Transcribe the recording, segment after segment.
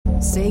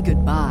Say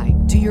goodbye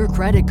to your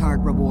credit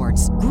card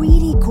rewards.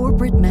 Greedy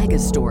corporate mega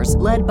stores,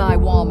 led by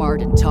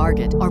Walmart and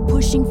Target, are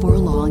pushing for a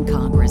law in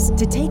Congress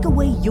to take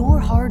away your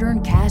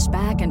hard-earned cash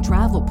back and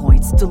travel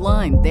points to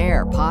line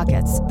their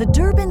pockets. The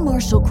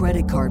Durbin-Marshall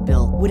credit card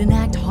bill would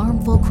enact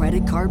harmful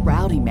credit card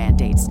routing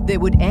mandates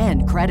that would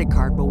end credit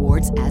card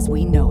rewards as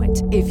we know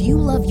it. If you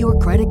love your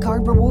credit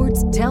card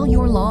rewards, tell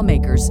your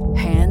lawmakers,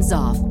 hands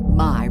off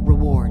my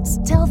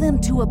rewards. Tell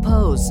them to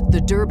oppose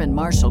the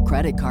Durbin-Marshall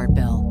credit card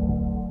bill.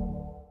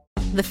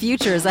 The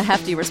future is a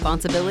hefty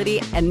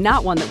responsibility and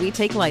not one that we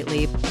take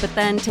lightly. But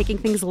then taking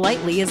things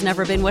lightly has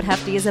never been what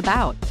Hefty is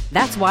about.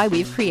 That's why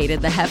we've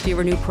created the Hefty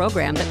Renew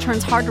program that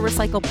turns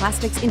hard-to-recycle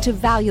plastics into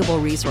valuable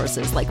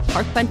resources like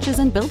park benches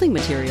and building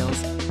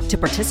materials. To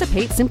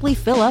participate, simply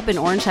fill up an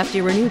orange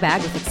Hefty Renew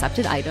bag with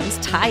accepted items,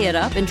 tie it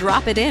up, and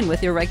drop it in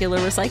with your regular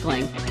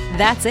recycling.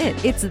 That's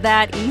it. It's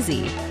that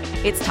easy.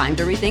 It's time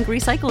to rethink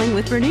recycling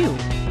with Renew.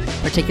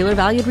 Particular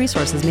valued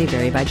resources may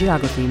vary by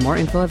geography. More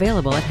info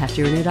available at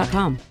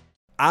heftyrenew.com.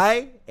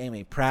 I am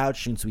a proud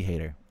Shunsui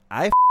hater.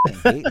 I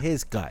hate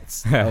his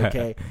guts.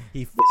 Okay,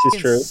 he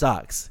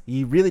sucks.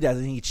 He really does.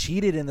 And he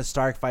cheated in the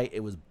Stark fight.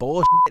 It was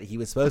bullshit. He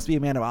was supposed to be a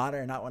man of honor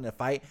and not want to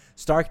fight.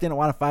 Stark didn't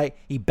want to fight.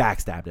 He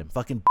backstabbed him.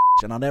 Fucking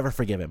bitch, and I'll never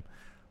forgive him.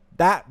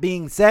 That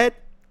being said,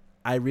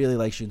 I really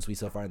like Shunsui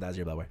so far in 1,000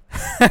 Year Blood War.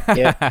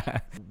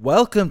 Yeah.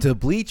 Welcome to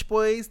Bleach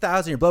Boys.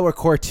 1,000 Year Blood War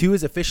Cour 2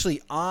 is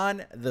officially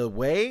on the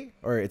way,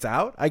 or it's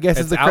out, I guess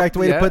is the correct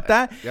way to put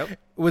that. Yep. It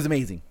was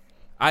amazing.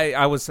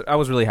 I was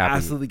really happy.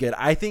 Absolutely good.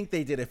 I think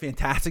they did a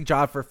fantastic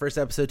job for first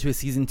episode to a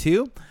season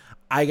 2.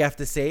 I have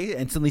to say,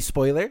 instantly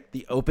spoiler,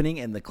 the opening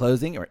and the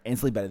closing are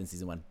instantly better than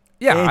season 1.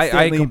 Yeah,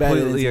 I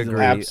completely agree.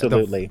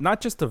 Absolutely.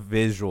 Not just the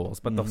visuals,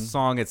 but the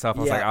song itself.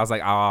 I was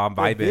like, oh, I'm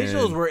vibing. The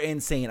visuals were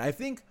insane. I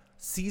think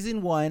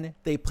season 1,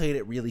 they played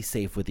it really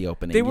safe with the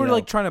opening. They were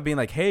like trying to be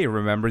like, hey,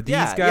 remember these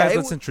guys?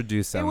 Let's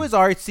introduce them. It was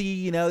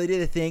artsy, they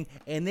did a thing.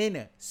 And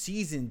then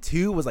season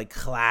 2 was like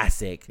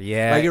classic.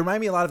 Yeah. Like it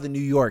reminded me a lot of the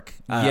New York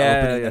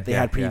opening that they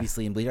had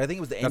previously in Bleach. I think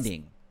it was the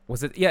ending.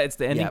 Was it? Yeah, it's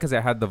the ending because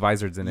it had the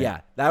visors in it.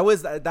 Yeah, that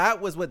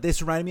was what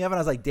this reminded me of, and I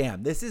was like,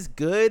 "Damn, this is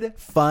good,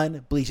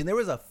 fun Bleach." And there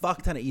was a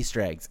fuck ton of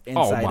Easter eggs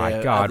inside. Oh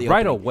my god!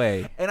 Right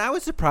away. And I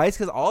was surprised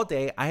because all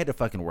day I had to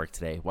fucking work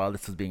today while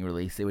this was being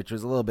released, which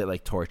was a little bit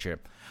like torture.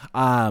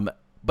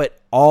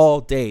 But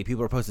all day people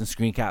were posting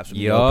screen caps from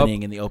the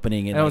opening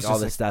and like all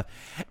this stuff.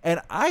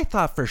 And I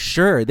thought for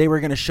sure they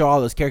were going to show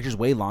all those characters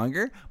way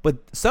longer, but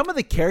some of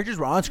the characters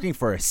were on screen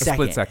for a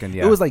split second.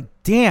 Yeah. It was like,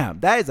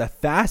 damn, that is a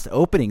fast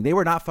opening. They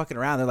were not fucking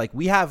around. They're like,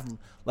 we have,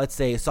 let's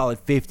say, a solid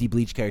 50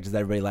 Bleach characters that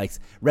everybody likes.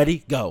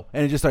 Ready? Go.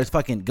 And it just starts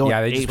fucking going.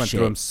 Yeah, they just went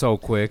through them so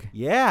quick.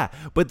 Yeah.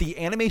 But the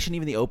animation,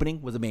 even the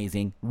opening, was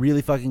amazing.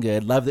 Really fucking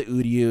good. Love the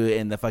Uryu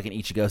and the fucking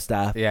Ichigo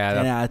stuff. Yeah.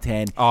 10 out of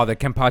 10. Oh, the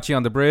Kenpachi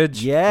on the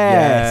bridge.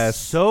 Yes.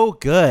 So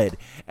good.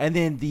 And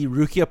then the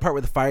Rukia part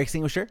with the fire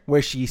extinguisher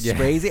where she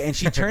sprays it and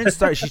she turns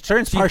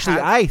partially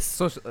ice.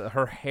 So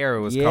her hair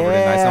was covered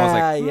in ice.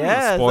 I was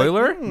like,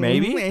 spoiler? Like,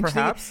 maybe?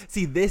 Perhaps?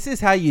 See, this is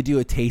how you do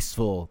a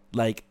tasteful,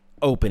 like,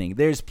 opening.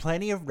 There's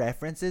plenty of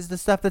references to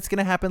stuff that's going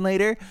to happen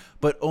later,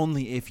 but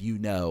only if you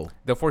know.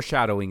 The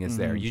foreshadowing is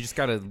there. You just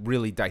got to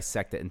really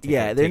dissect it and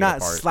take they're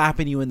not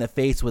slapping you in the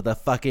face with a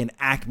fucking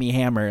Acme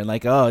hammer and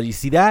like, oh, you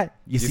see that?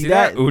 You see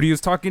that?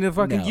 Uryu's talking to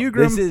fucking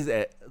Yugrim. This is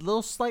a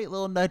slight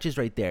little nudges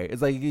right there.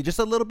 It's like just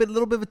a little bit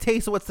of a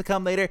taste of what's to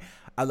come later.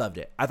 I loved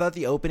it. I thought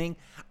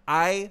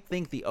I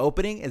think the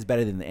opening is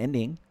better than the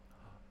ending,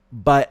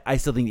 but I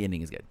still think the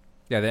ending is good.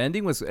 Yeah, the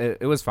ending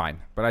was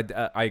fine,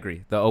 but I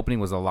agree. The opening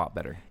was a lot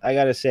better. I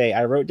gotta say,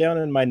 I wrote down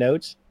in my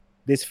notes,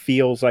 this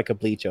feels like a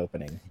Bleach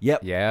opening.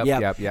 Yep.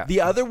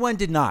 The other one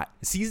did not.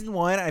 Season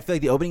 1, I feel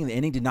like the opening and the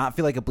ending did not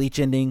feel like a Bleach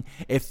ending.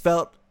 It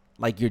felt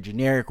like your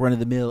generic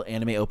run-of-the-mill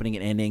anime opening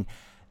and ending.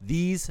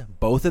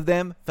 Both of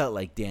them felt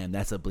like, damn,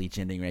 that's a Bleach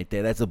ending right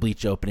there. That's a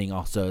Bleach opening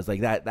also. It's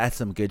like that's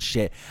some good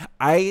shit.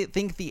 I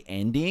think the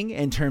ending,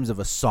 in terms of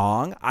a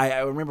song, I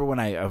remember when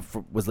I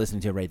was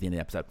listening to it right at the end of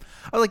the episode,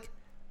 I was like,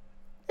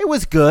 it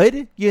was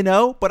good,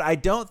 but I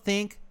don't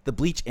think the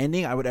Bleach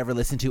ending I would ever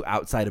listen to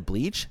outside of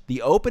Bleach.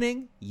 The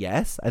opening,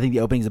 yes, I think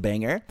the opening's a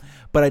banger,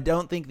 but I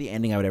don't think the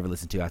ending I would ever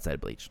listen to outside of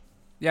Bleach.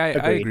 Yeah,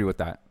 I agree with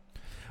that.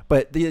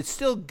 But it's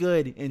still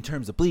good in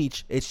terms of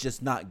Bleach. It's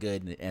just not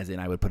good as in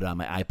I would put it on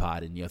my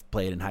iPod and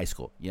play it in high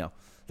school,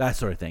 that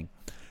sort of thing.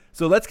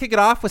 So let's kick it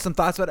off with some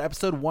thoughts about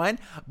episode 1.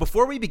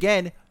 Before we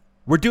begin,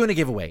 we're doing a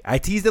giveaway. I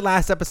teased it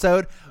last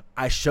episode.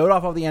 I showed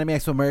off all the Anime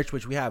Expo merch,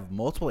 which we have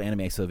multiple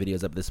Anime Expo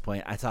videos up at this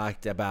point. I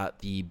talked about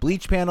the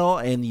Bleach panel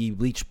and the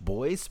Bleach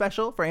Boys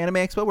special for Anime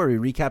Expo, where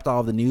we recapped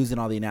all of the news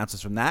and all the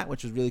announcements from that,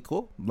 which was really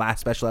cool.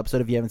 Last special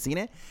episode if you haven't seen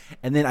it.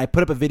 And then I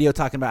put up a video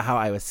talking about how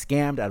I was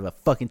scammed out of a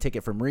fucking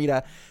ticket from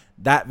Rita.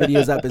 That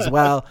video's up as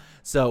well.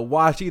 So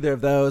watch either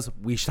of those.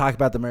 We should talk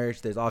about the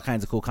merch. There's all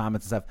kinds of cool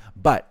comments and stuff.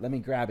 But let me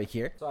grab it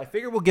here. So I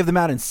figure we'll give them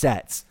out in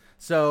sets.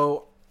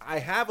 So I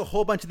have a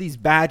whole bunch of these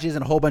badges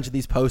and a whole bunch of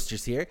these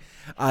posters here.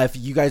 If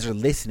you guys are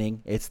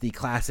listening, it's the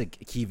classic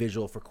key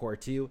visual for Cour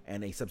 2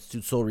 and a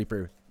Substitute Soul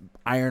Reaper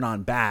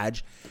iron-on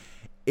badge.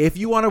 if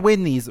you want to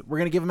win these, we're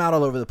going to give them out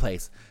all over the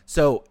place.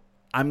 So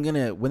I'm going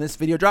to, when this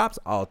video drops,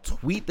 I'll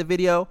tweet the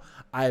video.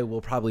 I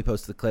will probably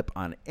post the clip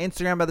on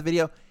Instagram about the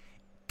video.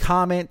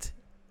 Comment,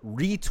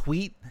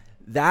 retweet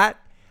that.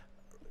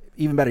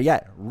 Even better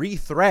yet,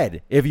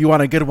 rethread if you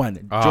want a good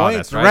one.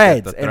 Join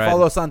Threads and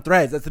follow us on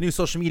Threads. That's the new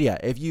social media.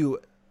 If you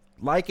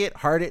like it,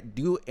 heart it,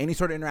 do any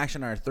sort of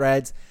interaction on our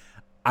Threads,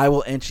 I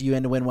will enter you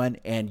in to win one,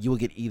 and you will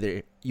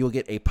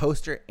get a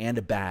poster and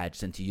a badge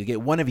sent to you. You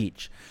get one of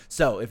each.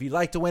 So if you'd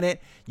like to win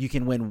it, you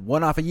can win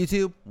one off of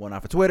YouTube, one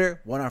off of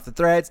Twitter, one off the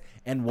Threads,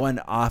 and one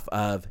off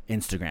of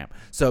Instagram.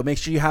 So make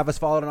sure you have us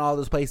followed on all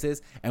those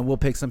places, and we'll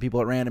pick some people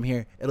at random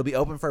here. It'll be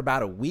open for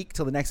about a week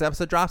till the next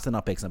episode drops, and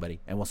I'll pick somebody,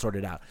 and we'll sort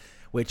it out.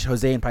 Which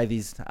Jose and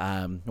Pythes,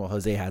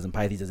 Jose has them.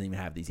 Pythes doesn't even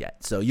have these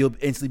yet. So you'll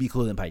instantly be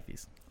cooler than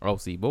Pythes. Oh,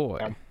 see, boy.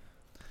 Yeah.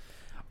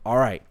 All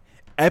right.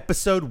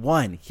 Episode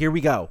 1. Here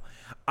we go.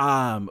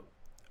 The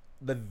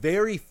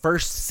very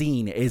first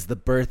scene is the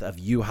birth of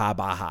Yuha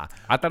Baha.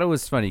 I thought it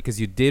was funny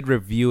because you did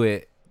review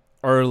it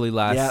earlier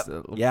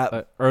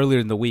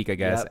in the week, I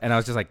guess. And I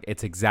was just like,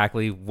 it's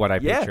exactly what I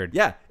pictured.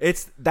 Yeah,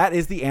 that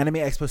is the Anime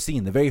Expo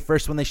scene, the very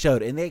first one they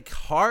showed, and they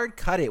hard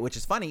cut it, which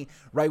is funny.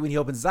 Right when he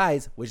opens his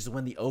eyes, which is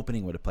when the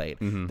opening would have played.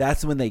 Mm-hmm.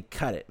 That's when they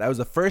cut it. That was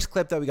the first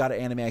clip that we got at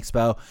Anime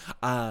Expo.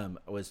 I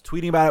was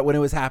tweeting about it when it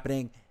was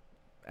happening.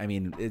 I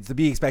mean, it's to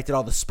be expected.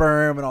 All the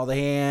sperm and all the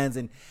hands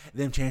and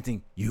them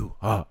chanting "You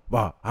ha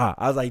ba ha."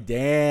 I was like,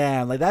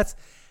 damn, like that's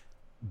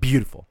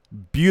beautiful.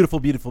 Beautiful.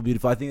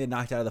 I think they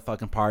knocked it out of the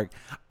fucking park.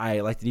 I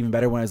liked it even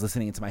better when I was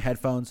listening into my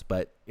headphones,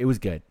 but it was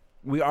good.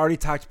 We already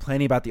talked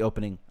plenty about the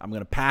opening. I'm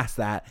going to pass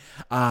that.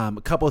 A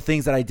couple of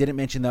things that I didn't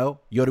mention, though.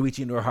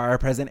 Yoruichi and Norihara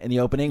present in the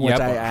opening, which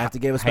I have to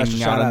give a special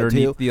shout out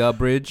to. The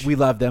bridge. We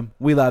love them.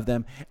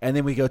 And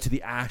then we go to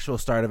the actual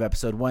start of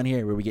episode 1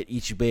 here, where we get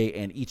Ichibei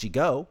and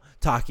Ichigo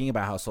talking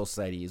about how Soul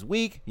Society is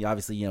weak.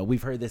 Obviously,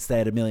 we've heard this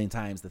said a million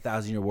times. The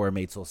 1,000-Year War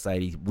made Soul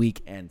Society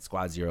weak, and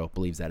Squad Zero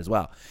believes that as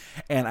well.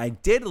 And I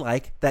did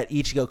like that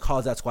Ichigo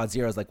calls out Squad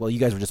Zero as like, well, you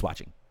guys were just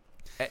watching.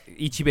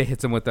 Ichibei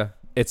hits him with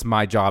it's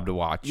my job to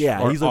watch.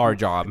 Yeah, he's our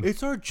job.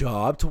 It's our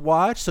job to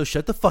watch, so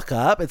shut the fuck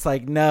up. It's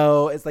like,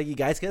 no, it's like you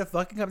guys gotta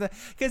fucking come down.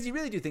 Because you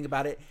really do think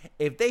about it.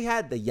 If they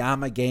had the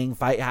Yama gang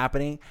fight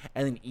happening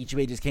and then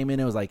Ichibei just came in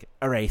and it was like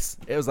a race.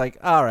 It was like,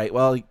 all right,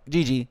 well,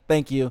 GG,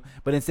 thank you.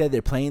 But instead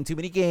they're playing too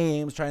many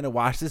games, trying to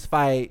watch this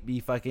fight, be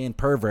fucking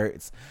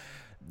perverts.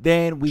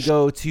 Then we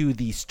go to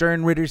the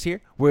Stern Ritters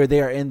here, where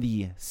they are in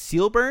the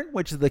Sealburn,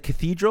 which is the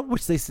cathedral,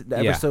 which they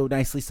ever so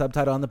nicely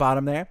subtitle on the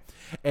bottom there.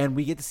 And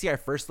we get to see our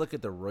first look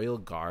at the Royal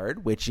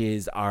Guard, which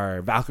is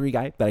our Valkyrie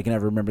guy that I can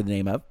never remember the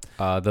name of.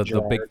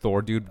 The big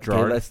Thor dude,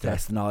 Gerard. Okay, let's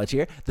test the knowledge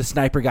here. The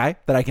sniper guy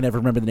that I can never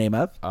remember the name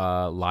of.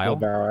 Lyle.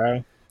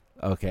 Barrow.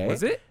 Okay.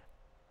 Was it?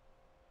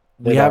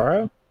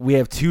 We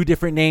have two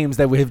different names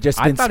that we have just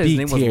been speaking here. I thought his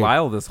name was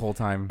Lyle this whole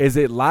time. Is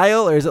it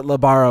Lyle or is it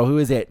Labaro? Who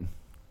is it?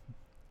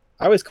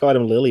 I always called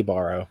him Lily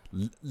Barrow.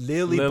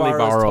 Lily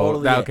Barrow.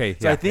 Totally okay.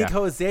 So I think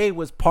Jose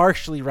was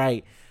partially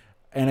right.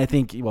 And I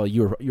think, well,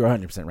 you're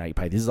 100% right,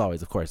 Pythes. This is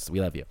always, of course, we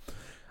love you.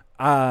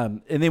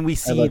 And then we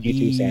see I love you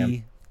too,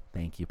 Sam.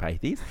 Thank you,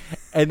 Pythes.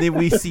 And then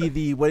we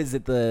see what is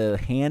it, the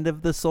Hand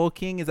of the Soul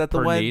King? Is that the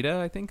one?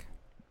 Pernida, I think.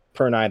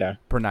 Pernida.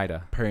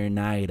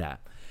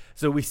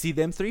 So we see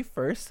them three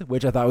first,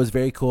 which I thought was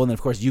very cool. And then,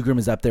 of course, Yugrim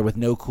is up there with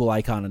no cool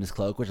icon on his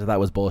cloak, which I thought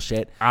was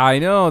bullshit. I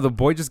know. The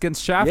boy just gets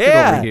shafted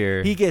over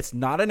here. He gets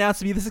not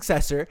announced to be the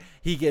successor.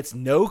 He gets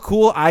no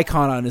cool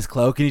icon on his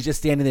cloak, and he's just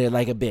standing there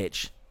like a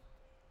bitch.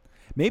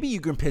 Maybe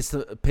Yugrim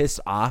pissed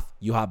off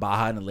Yuha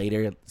Baha in a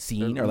later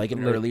scene or like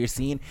an earlier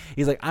scene.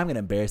 He's like, I'm going to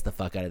embarrass the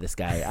fuck out of this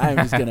guy. I'm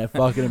just going to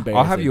fucking embarrass him.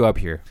 I'll have you up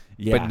here,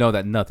 but know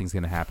that nothing's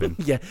going to happen.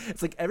 Yeah.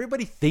 It's like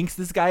everybody thinks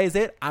this guy is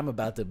it. I'm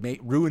about to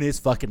ruin his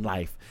fucking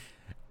life.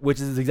 Which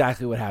is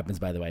exactly what happens,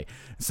 by the way.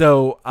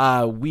 So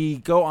we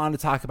go on to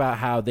talk about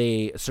how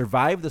they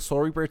survived the Soul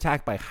Reaper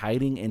attack by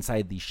hiding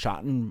inside the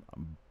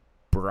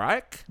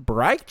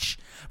Schattenbereich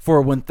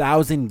for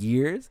 1,000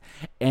 years.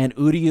 And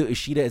Uryu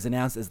Ishida is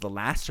announced as the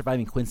last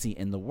surviving Quincy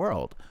in the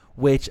world.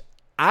 Which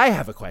I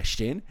have a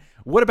question.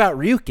 What about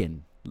Ryukin?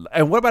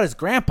 And what about his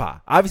grandpa?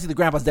 Obviously, the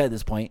grandpa's dead at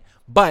this point.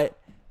 But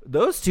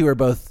those two are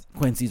both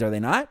Quincy's, are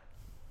they not?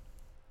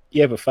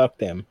 Yeah, but fuck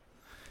them.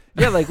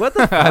 Yeah, like what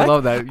the fuck? I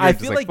love that. I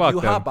feel like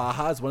Yuha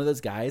Baha is one of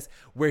those guys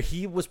where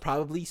he was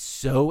probably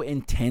so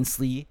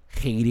intensely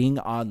hating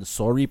on the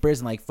Soul Reapers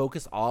and like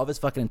focused all of his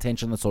fucking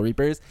attention on the Soul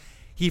Reapers.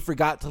 He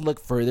forgot to look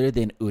further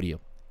than Uryu.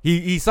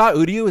 He saw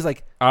Uryu was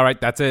like, all right,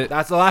 that's it.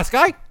 That's the last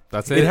guy.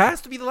 That's it. It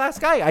has to be the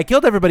last guy. I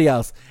killed everybody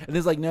else. And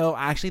there's like, no,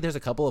 actually there's a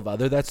couple of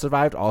other that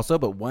survived also,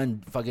 but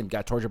one fucking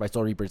got tortured by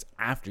Soul Reapers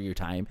after your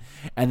time.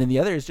 And then the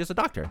other is just a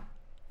doctor.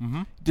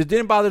 Mm-hmm. Just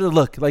didn't bother to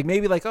look. Like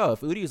maybe like, oh,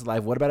 if Uryu's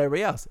alive, what about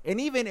everybody else? And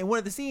even in one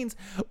of the scenes,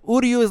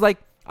 Uryu is like,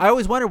 I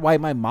always wonder why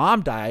my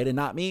mom died and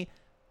not me.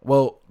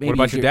 Well, maybe what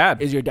about your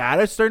dad? Is your dad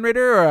a Stern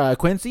Ritter or a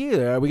Quincy?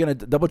 Or are we gonna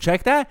double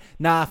check that?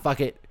 Nah, fuck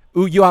it.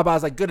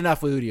 Yuhaba's like, good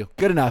enough with Uryu.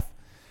 Good enough.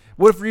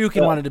 What if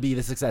Ryukin wanted to be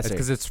the successor? It's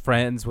because it's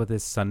friends with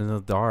his son in the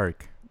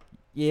dark.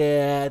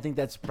 Yeah, I think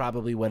that's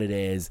probably what it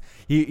is.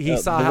 He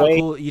saw how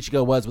cool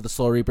Ichigo was with the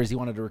Soul Reapers. He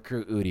wanted to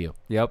recruit Uryu.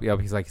 Yep.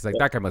 He's like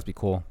that guy must be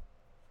cool.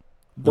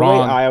 The way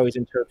I always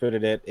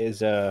interpreted it is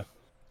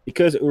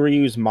because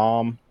Uryu's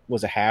mom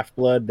was a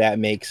half-blood, that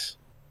makes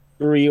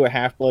Uryu a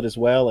half-blood as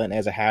well, and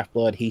as a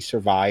half-blood, he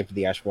survived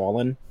the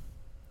Ashwaulan.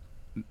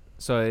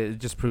 So it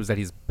just proves that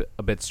he's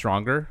a bit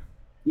stronger?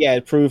 Yeah,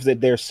 it proves that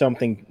there's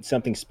something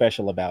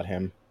special about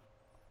him.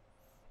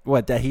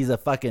 What, that he's a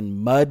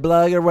fucking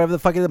mudblood or whatever the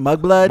fuck is it?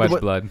 Mudblood?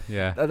 Mudblood,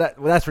 yeah.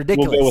 That's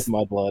ridiculous. We'll go with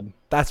mudblood.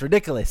 That's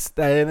ridiculous.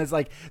 And it's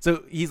like,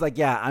 so he's like,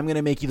 yeah, I'm going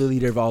to make you the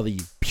leader of all the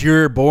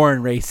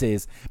pure-born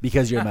races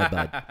because you're a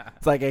mudblood.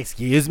 It's like,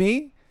 excuse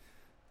me?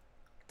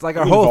 It's like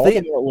our whole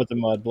thing. With the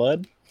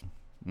mudblood.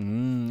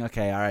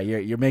 Okay, all right.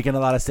 You're making a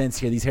lot of sense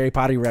here. These Harry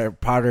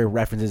Potter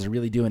references are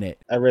really doing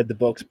it. I read the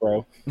books,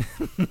 bro.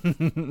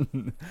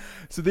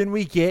 So then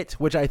we get,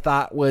 which I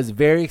thought was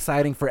very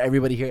exciting for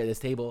everybody here at this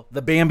table,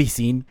 the Bambi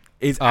scene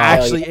is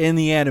actually in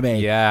the anime.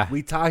 Yeah.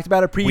 We talked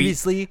about it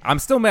previously. I'm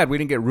still mad we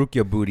didn't get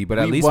Rukia booty, but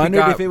at least we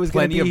got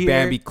plenty of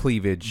Bambi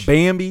cleavage.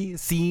 Bambi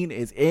scene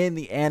is in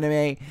the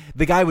anime.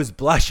 The guy was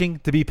blushing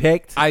to be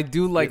picked. I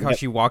do like how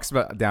she walks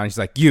down and she's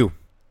like,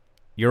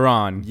 you're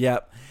on.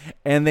 Yep.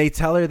 And they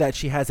tell her that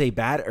she has a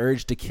bad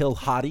urge to kill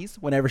hotties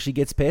whenever she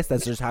gets pissed.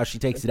 That's just how she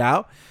takes it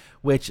out.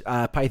 Which,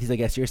 Pythes, I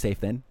guess you're safe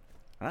then.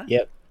 Huh?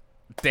 Yep.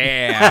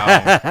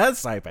 Damn.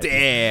 Sorry, Pythes.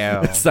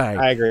 Damn. Sorry.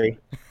 I agree.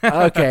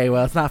 Okay,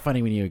 well, it's not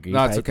funny when you agree.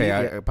 No, it's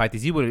okay.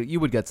 Pythes, you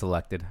would get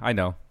selected. I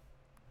know.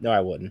 No, I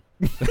wouldn't.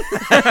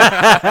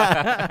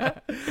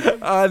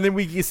 And then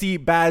you see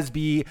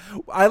Basby.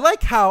 I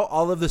like how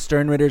all of the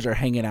Sternritters are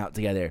hanging out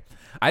together.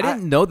 I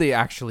didn't know they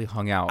actually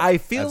hung out. I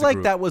feel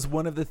like that was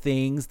one of the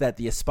things that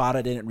the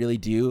Espada didn't really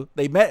do.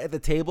 They met at the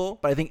table,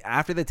 but I think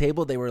after the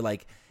table, they were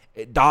like,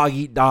 dog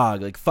eat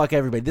dog, like fuck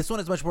everybody. This one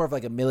is much more of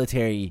like a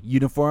military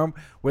uniform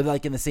where they're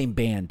like in the same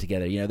band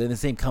together, they're in the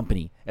same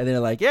company, and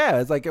they're like, yeah,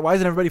 it's like, why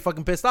isn't everybody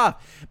fucking pissed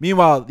off?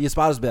 Meanwhile, the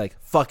Espadas will be like,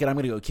 fuck it, I'm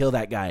gonna go kill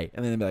that guy,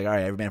 and then they'll be like, all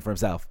right, every man for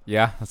himself.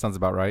 Yeah, that sounds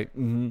about right.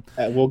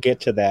 We'll get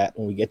to that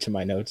when we get to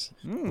my notes.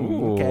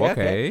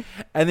 Okay.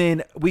 And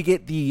then we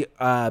get the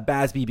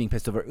Basby being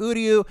pissed over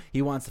Uryu.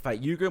 He wants to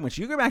fight Yugrim, which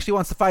Yugrim actually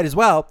wants to fight as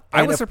well.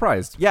 I was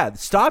surprised. Yeah,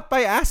 stopped by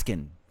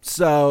Askin.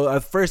 So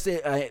first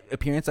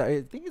appearance,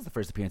 I think it's the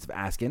first appearance of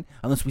Askin,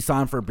 unless we saw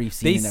him for a brief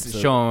scene. They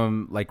show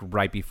him like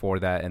right before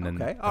that, and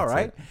then all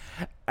right.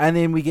 And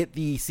then we get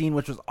the scene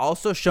which was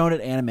also shown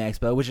at Anime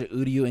Expo, which is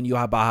Uryu and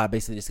Yhwach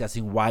basically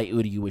discussing why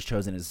Uryu was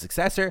chosen as a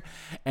successor.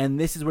 And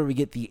this is where we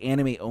get the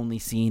anime-only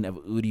scene of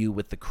Uryu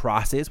with the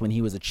crosses when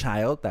he was a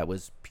child. That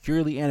was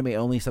purely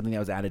anime-only, something that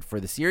was added for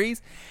the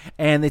series.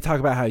 And they talk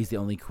about how he's the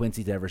only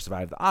Quincy to ever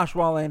survive the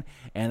Ashwaulan.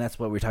 And that's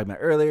what we were talking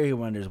about earlier. He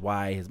wonders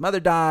why his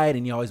mother died,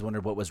 and he always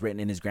wondered what was written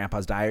in his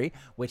grandpa's diary,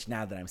 which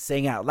now that I'm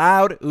saying out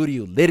loud,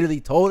 Uryu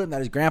literally told him that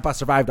his grandpa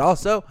survived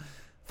also.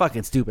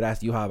 Fucking stupid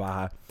ass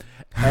Yhwach.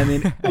 And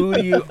then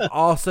Uryu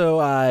also,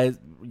 I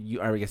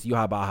guess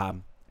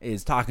Yhwach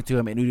is talking to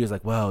him, and Uryu's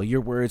like, well,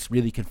 your words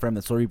really confirm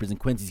that Soul Reapers and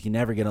Quincy's can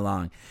never get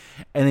along.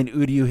 And then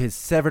Uryu has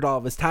severed all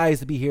of his ties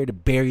to be here to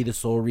bury the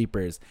Soul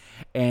Reapers.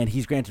 And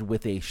he's granted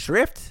with a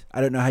shrift. I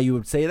don't know how you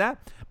would say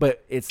that,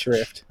 but it's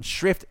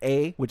shrift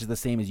A, which is the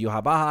same as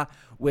Yhwach,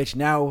 which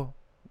now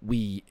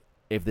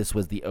if this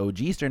was the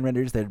OG Stern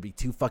Renders, there'd be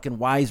 2 fucking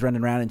Y's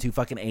running around and 2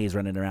 fucking A's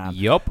running around.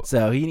 Yup.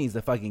 So he needs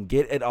to fucking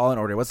get it all in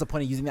order. What's the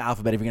point of using the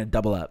alphabet if you're going to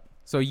double up?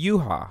 So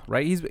Yhwach,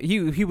 right?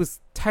 He was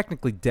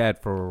technically dead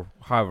for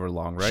however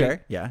long, right?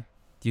 Sure, yeah.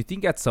 Do you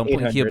think at some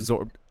point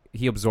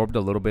he absorbed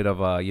a little bit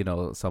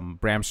of some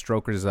Bram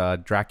Stoker's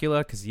Dracula?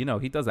 Because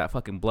he does that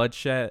fucking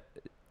bloodshed,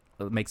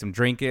 makes him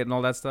drink it and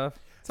all that stuff.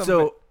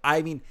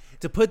 I mean,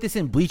 to put this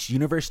in Bleach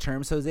universe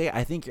terms, Jose,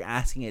 I think you're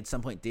asking at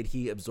some point, did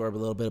he absorb a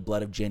little bit of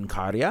blood of Jin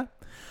Kardia?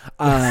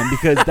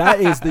 Because that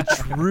is the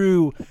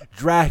true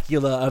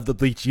Dracula of the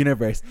Bleach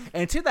universe.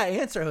 And to that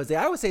answer, Jose,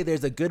 I would say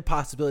there's a good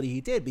possibility he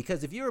did,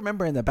 because if you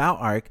remember in the Bout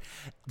arc,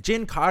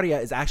 Jin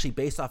Kardia is actually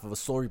based off of a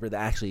Soul Reaper that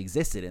actually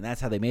existed, and that's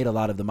how they made a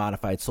lot of the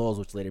modified souls,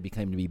 which later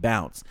became to be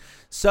Bounts.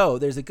 So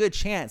there's a good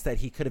chance that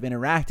he could have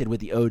interacted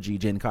with the OG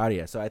Jin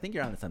Kardia. So I think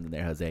you're onto something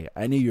there, Jose.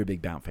 I knew you were a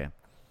big Bount fan.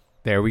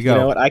 There we go. You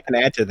know what? I can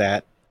add to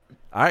that.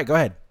 All right, go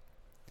ahead.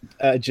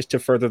 Just to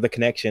further the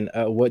connection,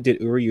 what did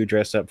Uryu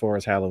dress up for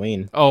as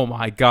Halloween? Oh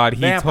my God,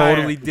 he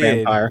totally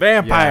did.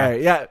 Vampire.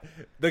 Yeah.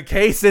 The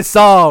case is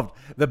solved.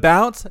 The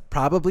Bounce,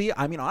 probably.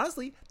 I mean,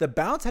 honestly, the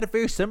Bounce had a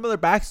very similar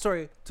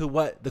backstory to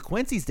what the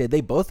Quincy's did.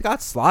 They both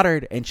got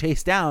slaughtered and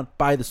chased down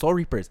by the Soul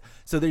Reapers.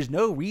 So there's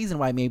no reason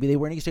why maybe they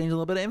weren't exchanging a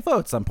little bit of info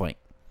at some point.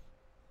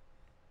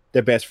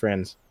 They're best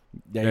friends.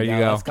 There you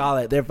go. Let's call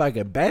it. They're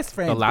fucking best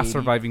friends. The last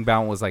surviving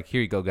Bound was like,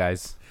 here you go,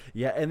 guys.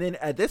 Yeah, and then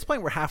at this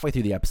point, we're halfway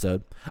through the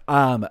episode.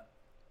 I'm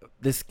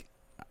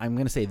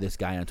going to say this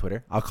guy on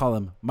Twitter. I'll call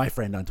him my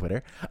friend on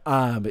Twitter.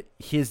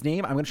 His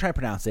name, I'm going to try and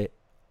pronounce it,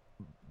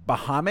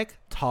 Bahamik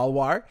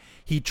Talwar.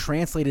 He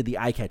translated the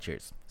eye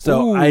catchers.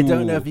 So I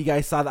don't know if you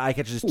guys saw the eye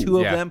catchers. There's 2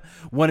 of them.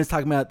 One is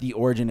talking about the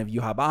origin of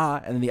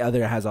Yhwach, and then the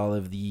other has all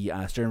of the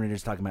Stern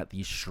Raiders talking about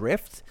the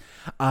Shrift.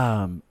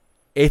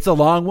 It's a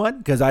long one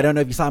because I don't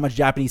know if you saw how much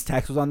Japanese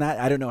text was on that.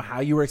 I don't know how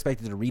you were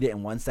expected to read it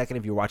in 1 second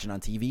if you were watching on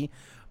TV.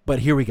 But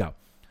here we go.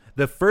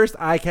 The first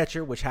eye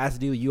catcher, which has to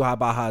do with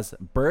Yuha-Baha's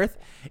birth,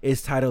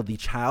 is titled The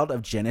Child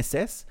of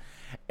Genesis.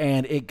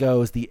 And it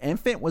goes, the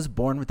infant was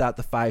born without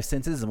the 5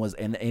 senses and was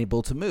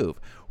unable to move.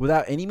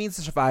 Without any means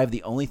to survive,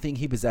 the only thing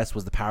he possessed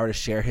was the power to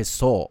share his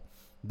soul.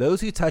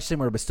 Those who touched him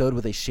were bestowed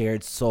with a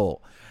shared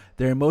soul.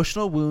 Their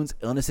emotional wounds,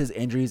 illnesses,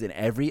 injuries, and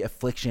every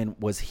affliction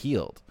was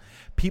healed.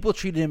 People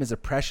treated him as a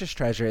precious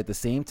treasure. At the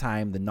same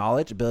time, the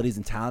knowledge, abilities,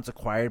 and talents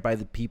acquired by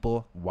the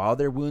people while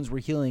their wounds were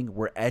healing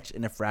were etched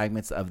into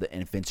fragments of the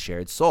infant's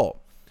shared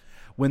soul.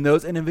 When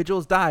those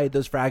individuals died,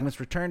 those fragments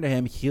returned to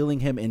him,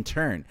 healing him in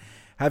turn.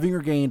 Having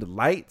regained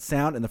light,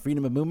 sound, and the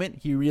freedom of movement,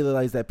 he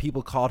realized that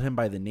people called him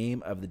by the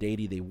name of the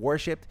deity they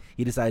worshipped.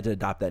 He decided to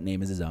adopt that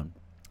name as his own.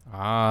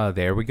 Ah,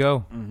 there we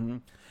go. Mm-hmm.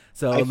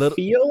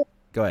 So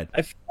Go ahead.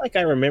 I feel like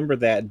I remember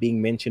that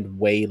being mentioned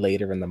way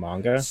later in the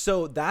manga.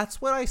 So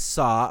that's what I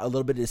saw a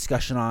little bit of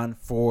discussion on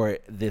for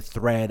the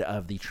thread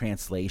of the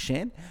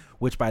translation,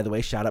 which, by the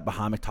way, shout out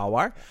Bahamut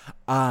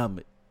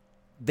Talwar.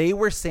 They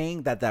were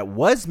saying that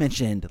was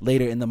mentioned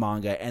later in the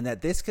manga and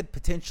that this could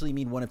potentially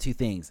mean one of two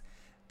things.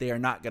 They are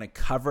not going to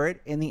cover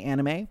it in the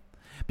anime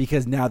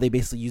because now they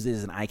basically use it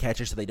as an eye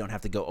catcher so they don't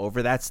have to go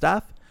over that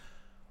stuff.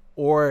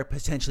 Or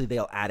potentially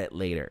they'll add it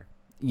later.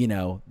 You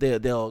know,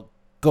 they'll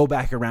go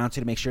back around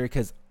to make sure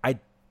because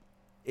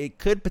it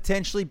could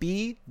potentially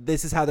be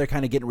this is how they're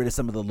kind of getting rid of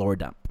some of the lore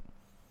dump.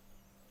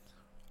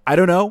 I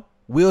don't know.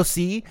 We'll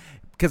see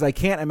because I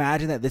can't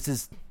imagine that this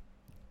is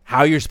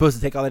how you're supposed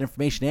to take all that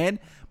information in,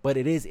 but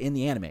it is in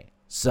the anime.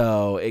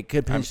 So it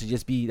could potentially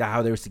just be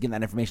how they were getting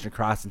that information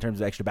across in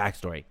terms of extra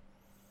backstory.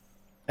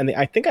 And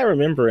I think I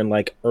remember in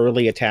like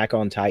early Attack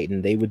on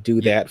Titan, they would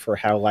do that for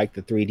how like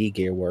the 3D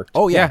gear worked.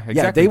 Oh yeah, exactly.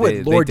 Yeah. They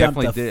would lore dump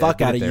the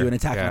fuck out of there. you in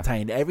Attack on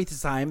Titan. Every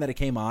time that it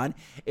came on,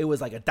 it was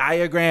like a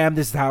diagram.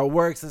 This is how it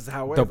works. This is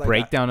how it works. The like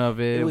breakdown of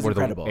it, was where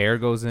incredible. The air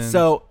goes in.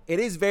 So it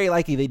is very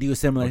likely they do a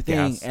similar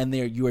thing, gas. and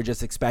you are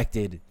just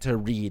expected to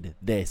read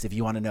this if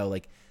you want to know.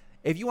 Like,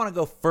 if you want to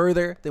go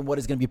further than what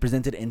is going to be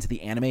presented into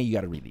the anime, you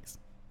got to read these.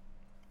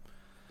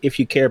 If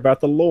you care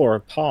about the lore,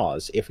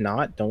 pause. If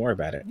not, don't worry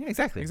about it. Yeah,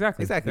 exactly. There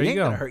It you ain't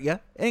go. gonna hurt you.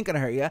 It ain't gonna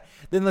hurt you.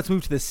 Then let's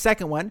move to the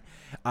second one,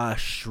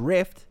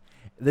 Shrift.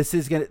 This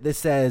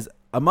says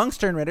among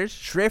Sternritters,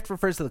 Shrift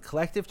refers to the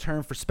collective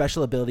term for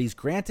special abilities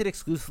granted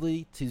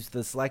exclusively to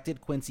the selected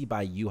Quincy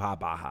by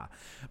Yuha-Baha.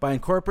 By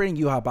incorporating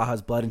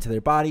Yuha-Baha's blood into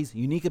their bodies,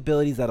 unique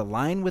abilities that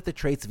align with the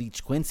traits of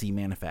each Quincy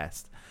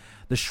manifest.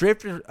 The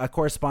Shrift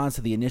corresponds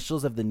to the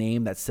initials of the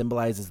name that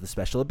symbolizes the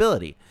special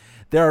ability.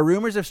 There are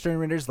rumors of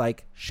Sternritters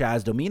like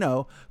Shaz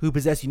Domino who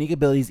possess unique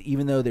abilities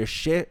even though their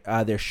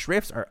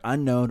Shrifts are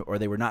unknown or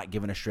they were not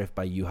given a Shrift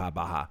by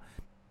Yuha-Baha.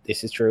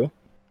 This is true.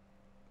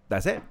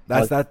 That's it.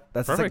 That's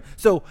perfect.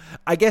 So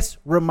I guess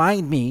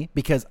remind me,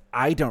 because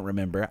I don't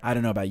remember. I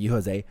don't know about you,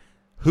 Jose.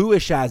 Who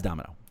is Shaz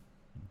Domino?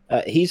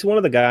 He's one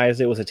of the guys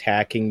that was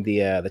attacking the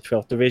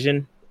 12th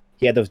Division.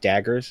 He had those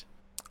daggers.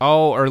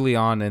 Oh, early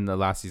on in the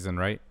last season,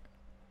 right?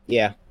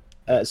 Yeah.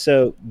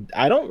 So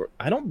I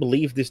don't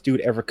believe this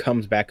dude ever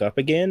comes back up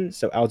again.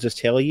 So I'll just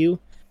tell you,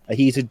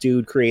 he's a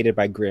dude created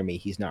by Grimmy.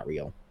 He's not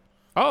real.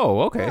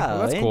 Oh, okay. Well,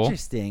 that's cool.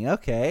 Interesting.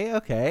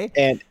 Okay.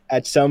 And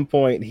at some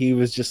point, he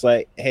was just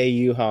like, "Hey,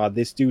 Yuha,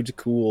 this dude's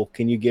cool.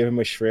 Can you give him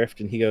a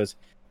Shrift?" And he goes,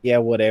 "Yeah,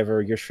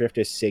 whatever. Your Shrift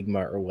is Sigma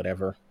or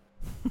whatever."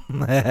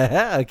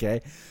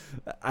 Okay.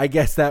 I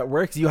guess that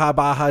works.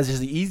 Yuha-Baha is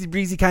just an easy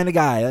breezy kind of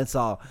guy. That's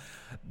all.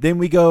 Then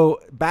we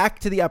go back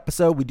to the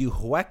episode. We do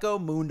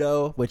Hueco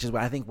Mundo, which is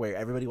what I think where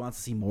everybody wants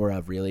to see more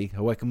of, really.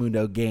 Hueco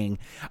Mundo gang.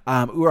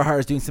 Urahara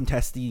is doing some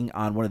testing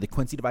on one of the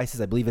Quincy devices.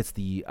 I believe it's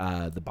the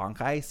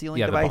Bankai sealing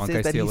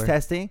devices that he's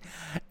testing.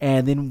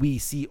 And then we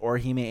see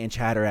Orihime and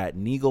Chad are at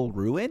Nigel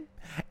Ruin.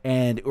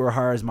 And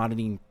Urahara is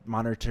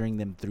monitoring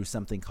them through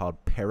something called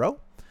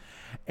Pero.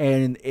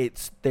 And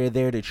they're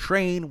there to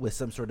train with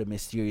some sort of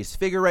mysterious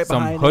figure behind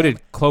them. Some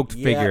hooded, cloaked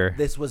figure.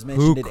 This was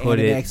mentioned at Anime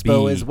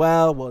Expo as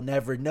well. We'll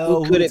never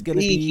know who it's going to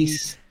be.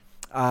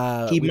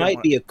 He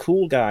might be a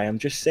cool guy. I'm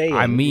just saying.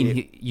 I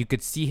mean, you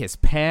could see his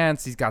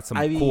pants. He's got some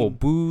cool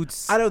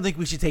boots. I don't think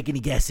we should take any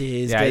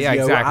guesses. Yeah,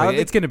 exactly.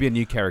 It's going to be a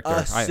new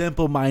character.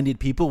 Simple-minded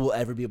people will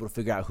ever be able to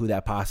figure out who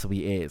that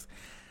possibly is.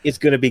 It's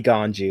going to be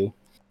Ganju.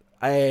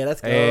 Hey, let's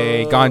go.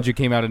 Hey, Ganju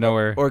came out of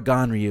nowhere. Or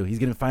Ganryu. He's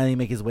going to finally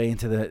make his way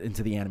into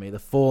the anime, the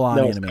full-on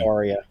anime. It's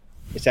Karya.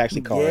 It's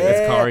actually Karya. Yeah,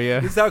 it's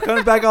Karya. This is how it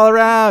comes back all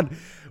around.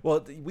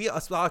 Well, we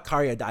saw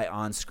Karya die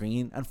on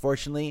screen,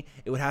 unfortunately.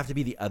 It would have to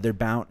be the other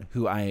Bount,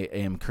 who I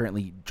am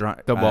currently drawing.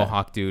 The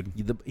Mohawk dude.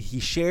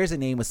 He shares a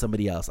name with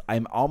somebody else.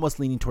 I'm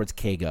almost leaning towards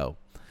Keigo.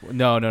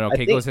 No.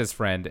 Keigo's his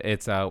friend.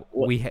 It's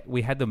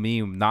we had the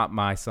meme, not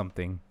my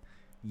something.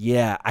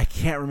 Yeah, I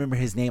can't remember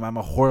his name. I'm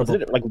a horrible.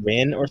 Was it like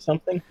Ren or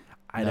something?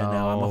 I don't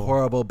know. I'm a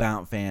horrible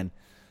Bount fan.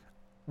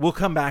 We'll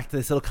come back to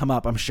this. It'll come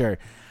up, I'm sure.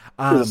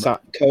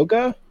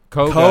 Koga?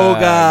 Koga.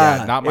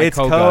 Yeah, not my it's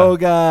Koga.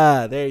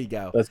 Koga. There you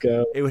go. Let's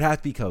go. It would have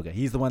to be Koga.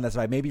 He's the one that's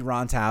right. Maybe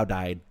Ron Tao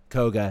died.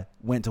 Koga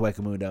went to Hueco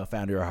Mundo,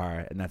 found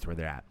Urahara, and that's where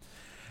they're at.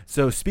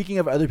 So speaking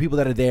of other people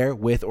that are there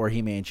with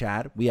Orihime and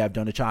Chad, we have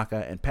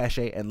Donachaka and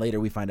Pesce, and later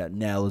we find out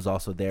Nell is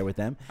also there with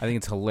them. I think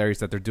it's hilarious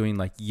that they're doing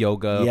like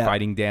yoga,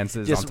 fighting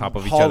dances just on top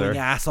of each other. Hauling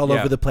ass all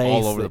over the place.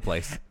 All over the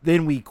place.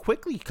 Then we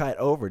quickly cut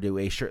over to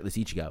a shirtless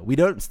Ichigo. We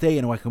don't stay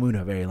in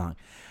Wakamuno very long,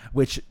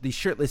 which the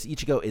shirtless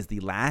Ichigo is the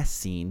last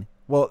scene.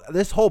 Well,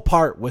 this whole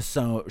part was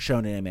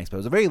shown in Anime Expo. It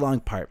was a very long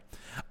part.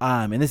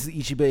 And this is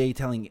Ichibe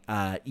telling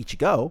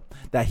Ichigo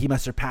that he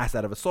must surpass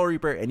that of a Soul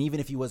Reaper, and even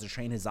if he was to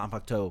train his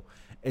Zanpakuto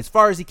as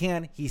far as he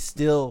can, he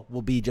still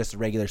will be just a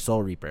regular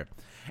Soul Reaper.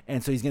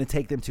 And so he's going to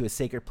take them to a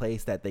sacred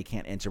place that they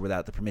can't enter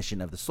without the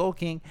permission of the Soul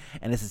King,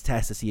 and this is a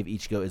test to see if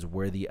Ichigo is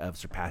worthy of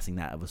surpassing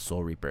that of a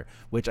Soul Reaper,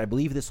 which I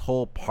believe this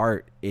whole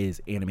part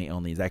is anime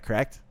only. Is that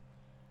correct?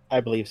 I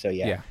believe so,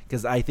 yeah.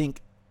 Because I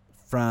think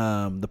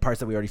from the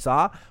parts that we already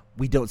saw,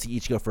 we don't see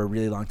Ichigo for a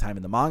really long time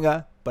in the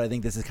manga, but I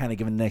think this is kind of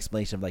giving an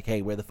explanation of like,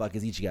 hey, where the fuck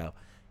is Ichigo?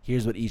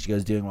 Here's what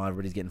Ichigo's doing while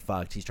everybody's getting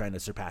fucked. He's trying to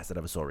surpass that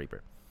of a Soul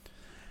Reaper.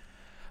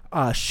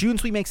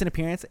 Shunsui makes an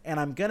appearance, and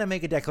I'm going to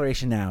make a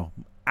declaration now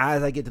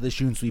as I get to the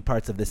Shunsui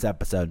parts of this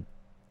episode.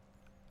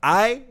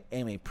 I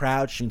am a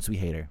proud Shunsui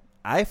hater.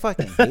 I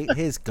fucking hate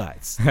his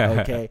guts,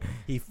 okay?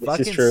 He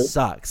fucking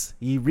sucks.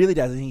 He really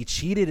does. He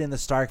cheated in the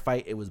Stark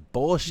fight. It was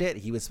bullshit.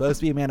 He was supposed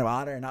to be a man of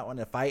honor and not want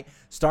to fight.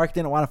 Stark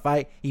didn't want to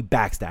fight. He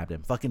backstabbed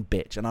him. Fucking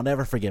bitch. And I'll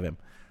never forgive him.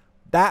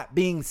 That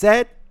being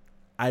said,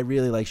 I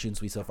really like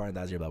Shunsui so far, and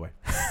that's your bloodware.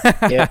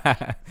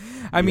 Yeah.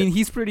 I mean,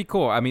 he's pretty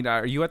cool. I mean,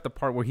 are you at the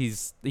part where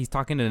he's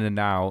talking to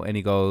Nanao and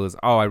he goes,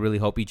 "Oh, I really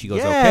hope Ichigo's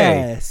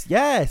okay."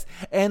 Yes.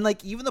 And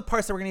like even the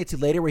parts that we're gonna get to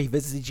later, where he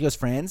visits Ichigo's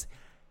friends,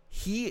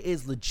 he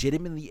is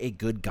legitimately a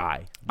good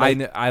guy.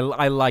 Like,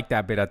 I like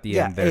that bit at the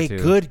end there too. A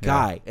good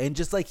guy, and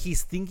just like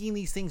he's thinking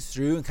these things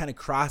through and kind of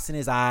crossing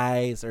his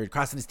eyes or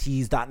crossing his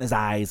T's, dotting his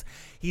I's.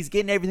 He's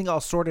getting everything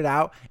all sorted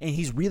out, and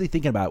he's really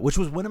thinking about it, which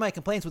was one of my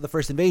complaints with the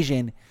first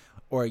invasion,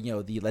 or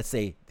let's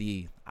say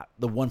the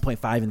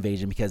 1.5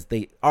 invasion, because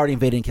they already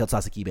invaded and killed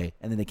Sasakibe,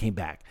 and then they came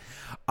back.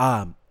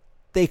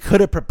 They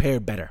could have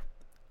prepared better.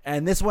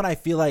 And this one, I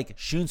feel like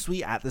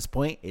Shunsui at this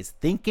point is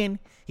thinking,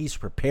 he's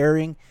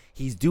preparing,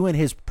 he's doing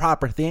his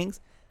proper things.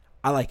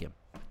 I like him.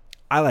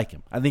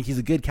 I think he's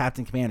a good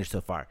captain commander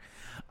so far.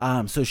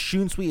 So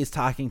Shunsui is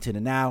talking to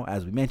Nanao,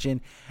 as we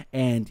mentioned,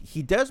 and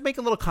he does make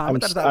a little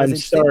comment. I'm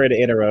sorry to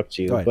interrupt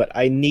you, but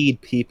I need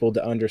people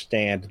to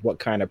understand what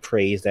kind of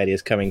praise that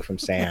is coming from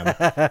Sam.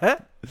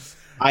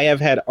 I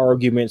have had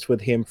arguments with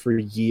him for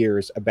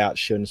years about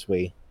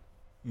Shunsui.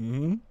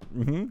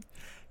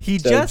 He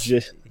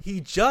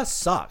just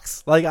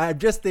sucks.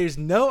 Like there's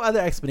no other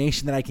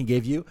explanation that I can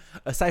give you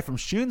aside from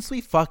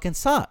Shunsui fucking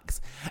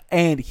sucks.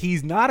 And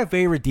he's not a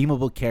very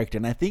redeemable character.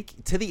 And I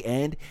think to the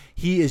end,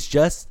 he is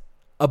just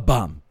a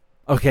bum.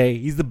 Okay,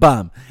 he's the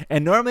bum.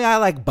 And normally I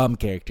like bum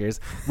characters,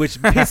 which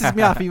pisses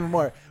me off even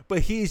more.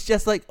 But he's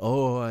just like,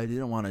 oh, I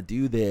didn't want to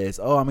do this.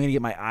 Oh, I'm going to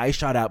get my eye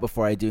shot out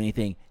before I do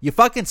anything. You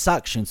fucking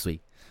suck,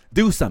 Shunsui.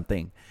 Do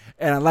something.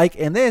 And I like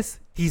in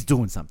this, he's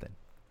doing something.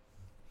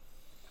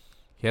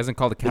 He hasn't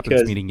called a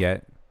captain's meeting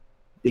yet.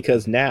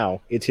 Because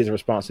now it's his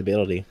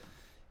responsibility.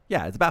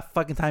 Yeah, it's about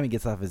fucking time he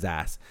gets off his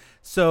ass.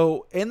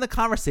 So in the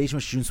conversation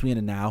with Shunsui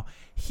and Nanao,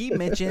 he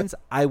mentions,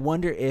 I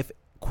wonder if,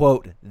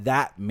 quote,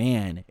 that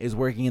man is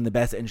working in the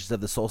best interest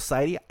of the Soul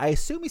Society. I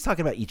assume he's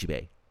talking about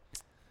Ichibe.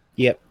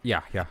 Yep.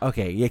 Yeah.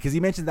 Okay, yeah, because he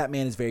mentioned that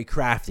man is very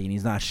crafty and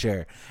he's not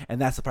sure. And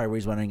that's the part where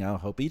he's wondering, I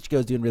hope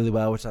Ichigo's doing really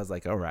well, which I was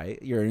like, all right,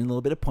 you're earning a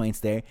little bit of points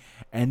there.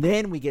 And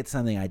then we get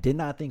something I did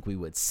not think we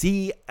would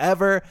see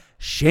ever,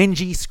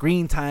 Shinji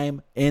screen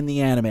time in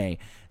the anime.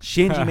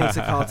 Shinji makes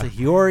a call to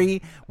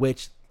Hiyori,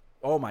 which,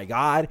 oh my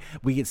God,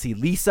 we get to see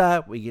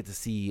Lisa, we get to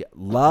see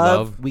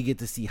Love. We get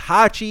to see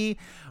Hachi,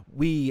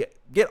 we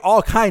get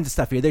all kinds of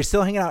stuff here. They're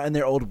still hanging out in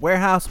their old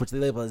warehouse, which they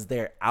label as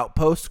their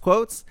outpost,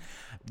 quotes.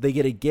 They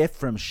get a gift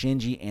from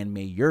Shinji and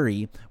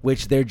Mayuri,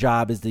 which their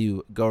job is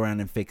to go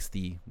around and fix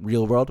the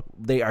real world.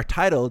 They are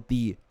titled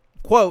the,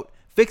 quote,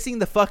 fixing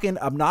the fucking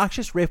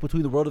obnoxious rift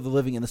between the world of the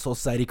living and the Soul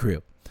Society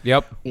crew.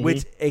 Yep.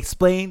 Which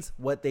explains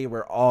what they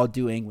were all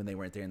doing when they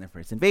weren't there in their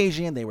first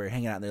invasion. They were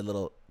hanging out in their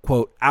little,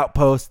 quote,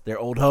 outpost, their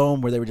old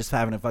home, where they were just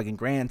having a fucking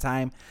grand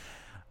time.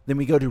 Then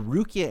we go to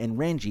Rukia and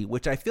Renji,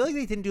 which I feel like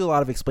they didn't do a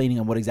lot of explaining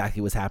on what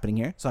exactly was happening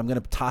here. So I'm going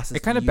to toss this.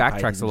 It kind of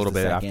backtracks a little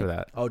bit after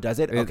that. Oh, does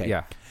it? Okay.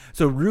 Yeah.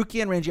 So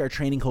Rukia and Renji are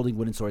training holding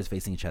wooden swords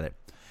facing each other.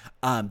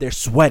 They're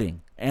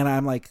sweating. And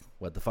I'm like,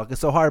 what the fuck is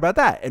so hard about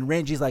that? And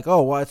Renji's like,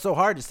 oh, well, it's so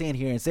hard to stand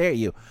here and stare at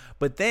you.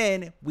 But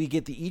then we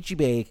get the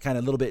Ichibe kind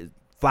of little bit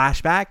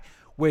flashback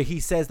where he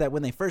says that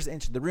when they first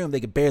entered the room,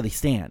 they could barely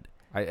stand.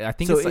 I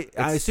think so.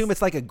 I assume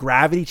it's like a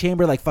gravity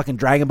chamber, like fucking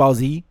Dragon Ball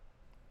Z.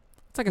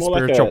 It's like a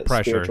spiritual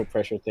pressure. Spiritual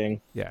pressure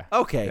thing. Yeah.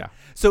 Okay. Yeah.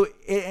 So,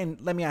 and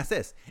let me ask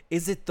this.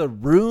 Is it the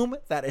room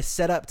that is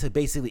set up to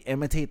basically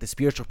imitate the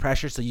spiritual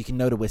pressure so you can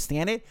know to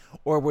withstand it?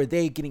 Or were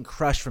they getting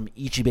crushed from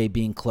Ichibe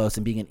being close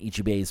and being in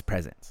Ichibe's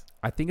presence?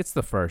 I think it's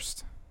the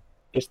first.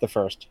 It's the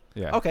first.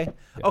 Yeah. Okay.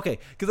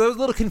 Because I was a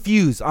little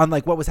confused on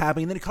like what was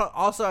happening. And then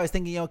also I was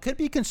thinking, it could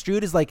be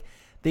construed as like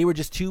they were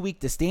just too weak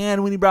to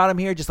stand when he brought him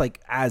here, just like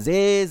as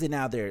is, and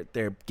now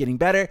they're getting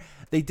better.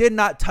 They did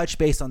not touch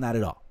base on that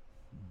at all.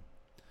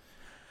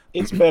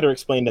 It's better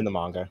explained in the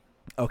manga.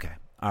 Okay.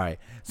 All right.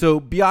 So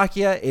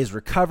Byakuya is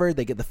recovered.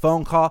 They get the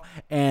phone call,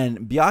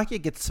 and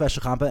Byakuya gets the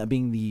special compliment of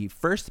being the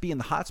first to be in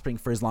the hot spring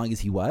for as long as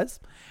he was.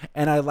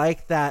 And I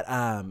like that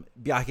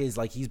Byakuya is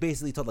like, he's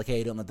basically told like,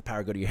 hey, don't let the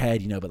power go to your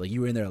head, but like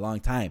you were in there a long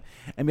time.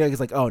 And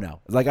Byakuya's like, oh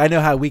no. It's like, I know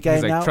how weak I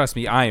am now. Trust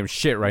me, I am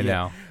shit right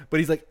now. But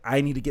he's like,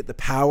 I need to get the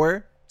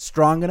power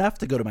strong enough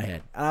to go to my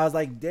head. And I was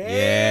like,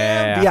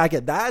 damn,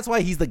 Byakuya. That's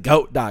why he's the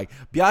GOAT, dog.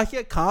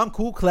 Byakuya, calm,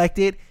 cool,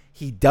 collected.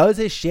 He does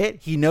his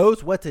shit. He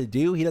knows what to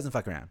do. He doesn't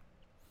fuck around.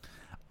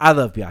 I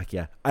love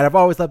Byakuya. I've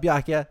always loved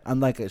Byakuya.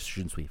 Unlike a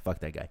Shunsui. Fuck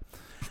that guy.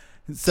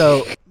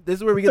 So this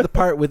is where we get the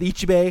part with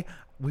Ichibei.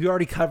 We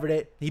already covered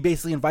it. He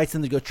basically invites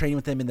him to go train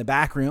with him in the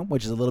back room,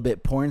 which is a little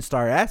bit porn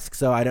star-esque.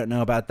 So I don't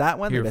know about that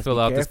one. Here, fill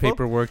out this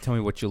paperwork. Tell me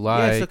what you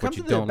like, so come what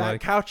you to don't the back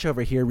like. couch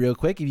over here real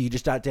quick. If you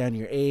just jot down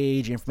your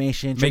age, your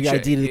information, show your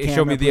ID to the camera,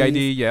 show me the please.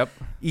 ID, yep.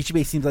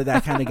 Ichibei seems like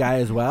that kind of guy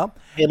as well.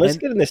 Hey, let's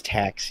get in this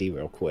taxi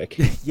real quick.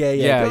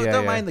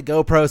 Don't mind the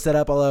GoPro set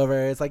up all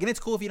over. It's like, and it's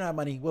cool if you don't have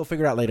money. We'll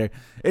figure it out later.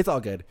 It's all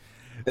good.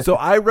 So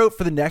I wrote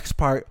for the next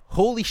part,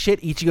 holy shit,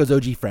 Ichigo's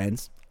OG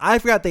friends. I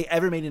forgot they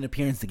ever made an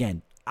appearance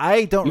again.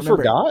 I don't remember. You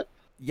forgot?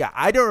 Yeah,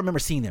 I don't remember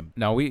seeing them.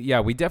 No,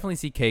 we definitely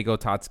see Keigo,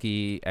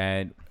 Tatsuki,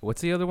 and what's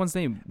the other one's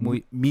name?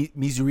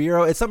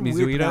 Mizuhiro. It's some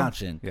weird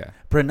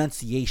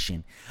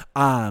pronunciation.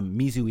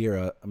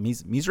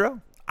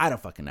 Mizuhiro? I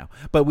don't fucking know.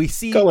 But we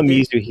see... Call him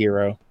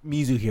Mizuhiro.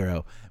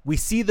 Mizuhiro. We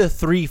see the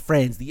three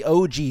friends, the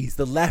OGs,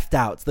 the left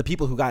outs, the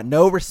people who got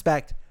no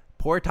respect.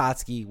 Poor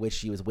Tatsuki, which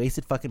she was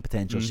wasted fucking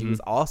potential. Mm-hmm. She was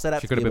all set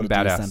up to be able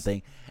to do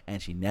something,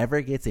 and she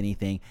never gets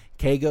anything.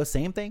 Keigo,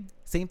 same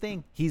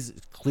thing. He's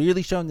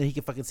clearly shown that he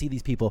can fucking see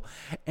these people.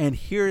 And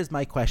here is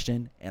my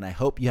question, and I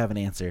hope you have an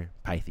answer,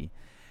 Pythie.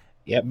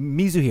 Yep.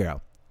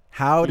 Mizuhiro,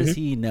 how does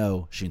he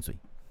know Shunsui?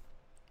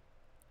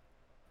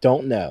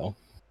 Don't know.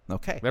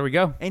 Okay. There we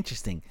go.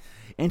 Interesting.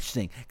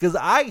 Because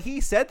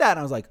he said that, and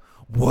I was like,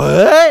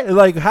 what?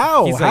 Like,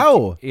 how?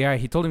 How? Like,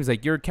 he told him, he's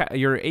like, you're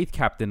 8th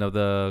captain of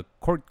the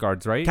court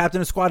guards, right?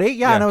 Captain of Squad 8?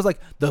 Yeah. And I was like,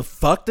 the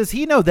fuck does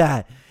he know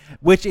that?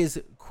 Which is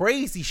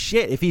crazy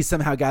shit if he's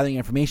somehow gathering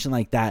information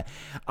like that.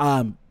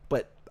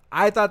 But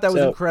I thought that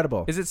was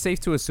incredible. Is it safe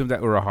to assume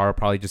that Urahara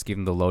probably just gave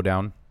him the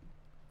lowdown?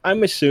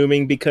 I'm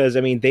assuming because,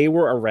 they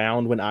were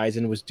around when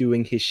Aizen was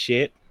doing his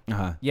shit.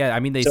 Uh-huh. Yeah,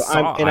 they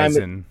saw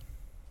Aizen.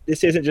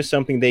 This isn't just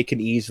something they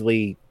can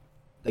easily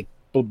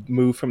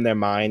move from their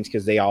minds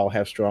because they all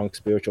have strong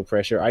spiritual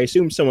pressure. I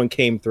assume someone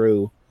came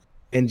through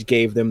and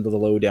gave them the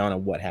lowdown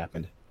on what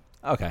happened.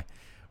 Okay.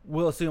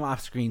 We'll assume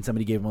off screen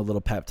somebody gave him a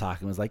little pep talk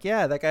and was like,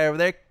 yeah, that guy over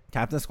there,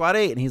 Captain of Squad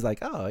 8. And he's like,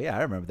 oh, yeah,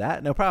 I remember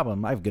that. No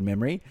problem. I have good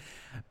memory.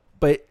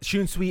 But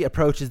Shunsui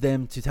approaches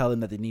them to tell them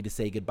that they need to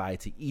say goodbye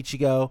to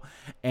Ichigo.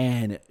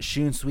 And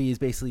Shunsui is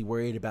basically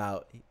worried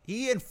about...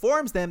 He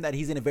informs them that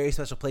he's in a very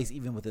special place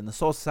even within the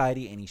Soul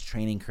Society, and he's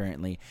training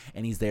currently,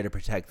 and he's there to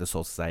protect the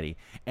Soul Society.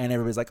 And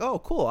everybody's like, oh,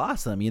 cool,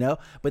 awesome,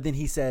 But then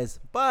he says,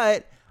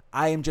 but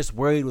I am just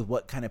worried with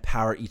what kind of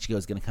power Ichigo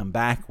is going to come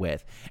back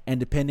with. And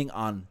depending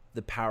on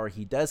the power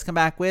he does come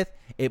back with,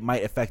 it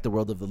might affect the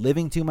world of the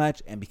living too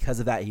much, and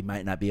because of that, he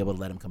might not be able to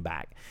let him come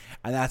back.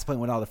 And that's the point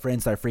when all the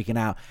friends start freaking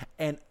out.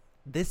 And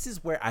this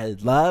is where I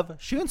love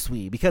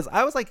Shunsui, because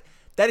I was like,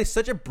 that is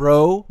such a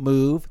bro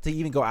move to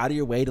even go out of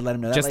your way to let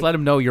him know that. Just let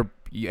him know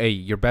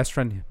your best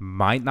friend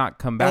might not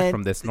come back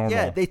from this normal.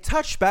 Yeah, they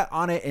touched back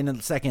on it in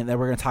a second that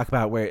we're going to talk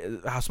about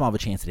how small of a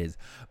chance it is.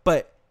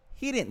 But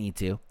he didn't need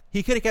to.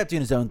 He could have kept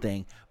doing his own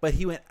thing, but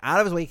he went out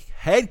of his way,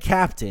 head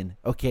captain,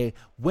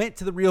 went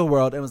to the real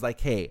world and was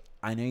like, hey,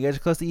 I know you guys are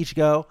close to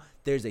Ichigo.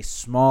 There's a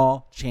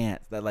small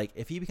chance that,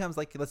 if he becomes,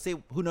 let's say,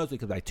 who knows,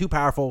 because too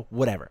powerful,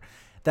 whatever,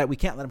 that we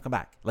can't let him come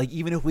back.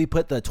 Even if we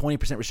put the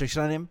 20%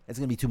 restriction on him, it's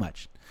going to be too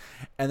much.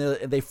 And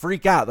they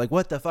freak out.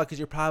 What the fuck is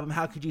your problem?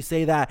 How could you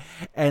say that?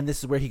 And this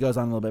is where he goes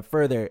on a little bit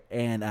further.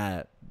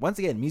 And once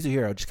again,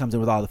 Mizuhiro just comes in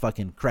with all the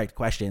fucking correct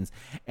questions.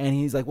 And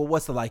he's like, well,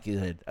 what's the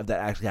likelihood of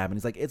that actually happening?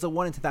 He's like, it's a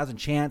 1 in 10,000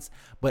 chance.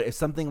 But if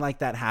something like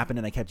that happened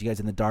and I kept you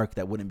guys in the dark,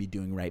 that wouldn't be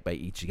doing right by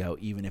Ichigo,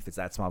 even if it's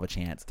that small of a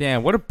chance.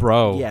 Damn, what a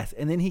bro. Yes.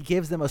 And then he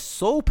gives them a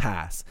soul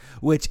pass,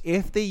 which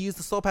if they use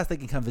the soul pass, they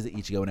can come visit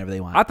Ichigo whenever they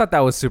want. I thought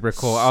that was super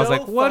cool. I was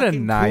like, what a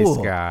nice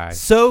guy.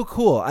 So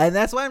cool. And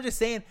that's why I'm just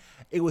saying,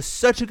 it was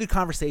such a good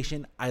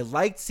conversation. I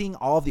liked seeing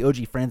all of the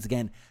OG friends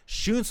again.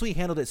 Shunsui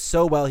handled it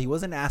so well. He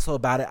wasn't an asshole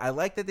about it. I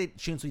like that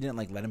Shunsui didn't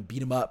let him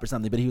beat him up or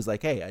something, but he was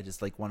like, hey, I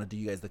just want to do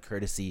you guys the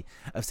courtesy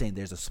of saying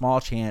there's a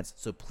small chance,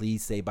 so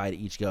please say bye to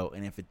Ichigo.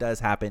 And if it does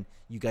happen,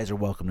 you guys are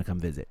welcome to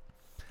come visit.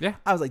 Yeah.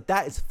 I was like,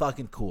 that is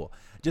fucking cool.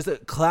 Just a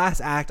class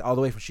act all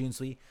the way from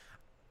Shunsui.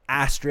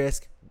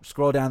 Asterisk.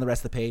 Scroll down the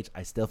rest of the page.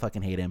 I still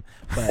fucking hate him.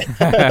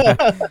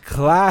 But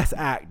class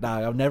act,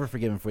 dog. I'll never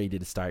forgive him for what he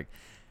did to Stark.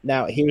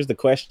 Now, here's the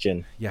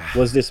question. Yeah.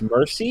 Was this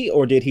mercy,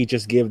 or did he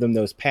just give them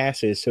those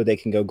passes so they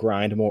can go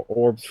grind more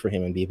orbs for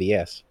him in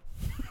BBS?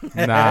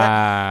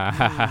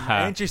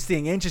 Nah.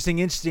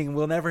 Interesting.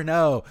 We'll never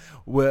know.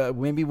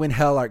 Maybe when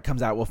Hell Arc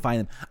comes out, we'll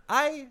find them.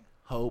 I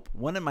hope,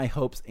 one of my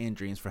hopes and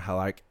dreams for Hell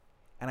Arc,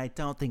 and I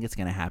don't think it's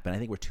going to happen. I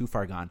think we're too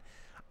far gone.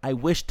 I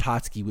wish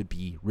Tatsuki would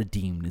be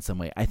redeemed in some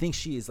way. I think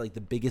she is like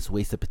the biggest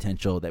waste of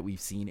potential that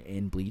we've seen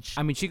in Bleach.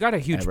 I mean, she got a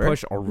huge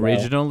push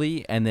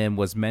originally and then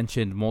was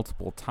mentioned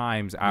multiple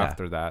times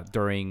after that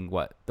during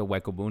the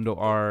Wekamundo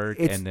arc.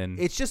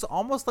 It's just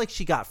almost like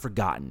she got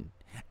forgotten.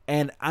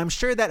 And I'm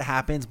sure that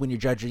happens when you're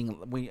judging.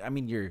 When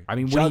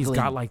he's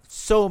got like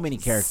so many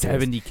characters,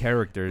 70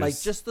 characters. Like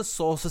just the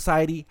Soul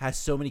Society has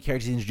so many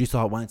characters he introduced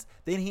all at once.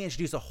 Then he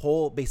introduced a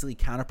whole basically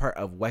counterpart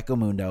of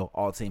Wekamundo,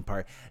 all at the same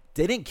part.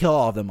 They didn't kill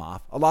all of them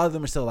off. A lot of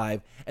them are still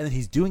alive. And then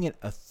he's doing it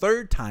a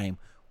third time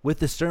with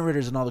the Stern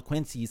Ritters and all the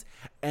Quincy's.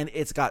 And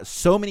it's got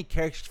so many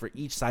characters for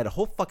each side, a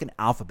whole fucking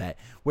alphabet,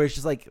 where it's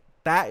just like,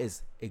 that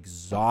is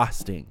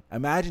exhausting.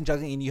 Imagine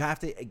juggling, and you have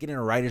to get in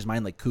a writer's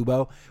mind like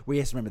Kubo, where he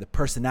has to remember the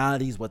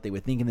personalities, what they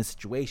would think in this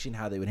situation,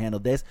 how they would handle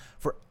this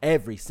for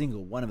every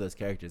single one of those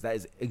characters. That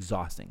is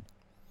exhausting.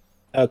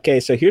 Okay,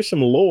 so here's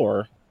some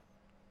lore.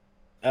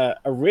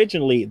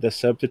 Originally, the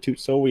Substitute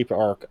Soul Reaper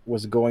arc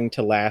was going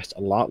to last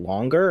a lot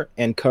longer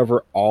and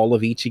cover all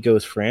of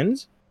Ichigo's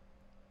friends.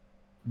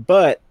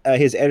 But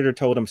his editor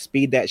told him,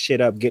 speed that shit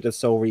up, get the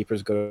Soul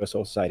Reapers, go to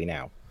Soul Society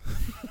now.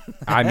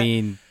 I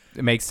mean,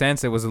 it makes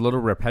sense. It was a little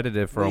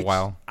repetitive for a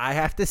while. I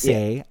have to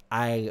say,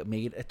 I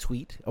made a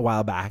tweet a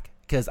while back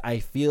because I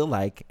feel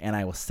like, and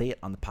I will say it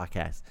on the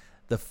podcast,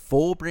 the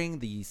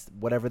Fullbring,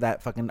 whatever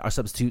that fucking, our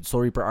Substitute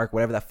Soul Reaper arc,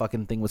 whatever that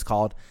fucking thing was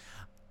called,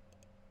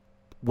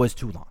 was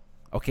too long.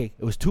 Okay,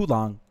 it was too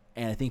long,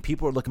 and I think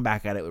people are looking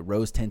back at it with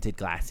rose-tinted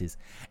glasses,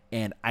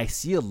 and I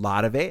see a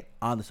lot of it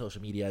on the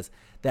social medias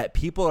that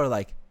people are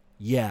like,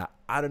 yeah,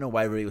 I don't know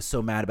why everybody was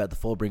so mad about the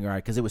Fullbringer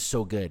arc because it was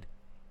so good.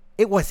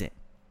 It wasn't.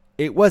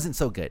 It wasn't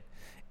so good.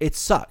 It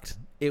sucked.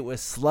 It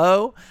was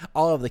slow.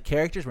 All of the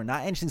characters were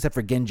not interesting except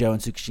for Genjo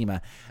and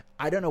Tsukushima.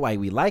 I don't know why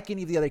we like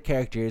any of the other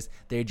characters.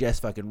 They're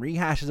just fucking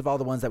rehashes of all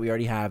the ones that we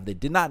already have. They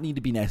did not need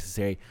to be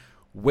necessary.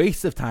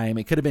 Waste of time.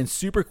 It could have been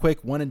super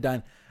quick, one and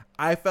done.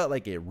 I felt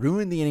like it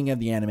ruined the ending of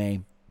the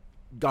anime.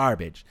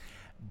 Garbage.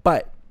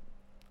 But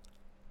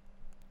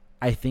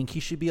I think he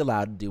should be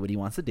allowed to do what he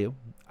wants to do.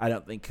 I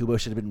don't think Kubo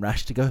should have been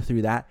rushed to go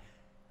through that.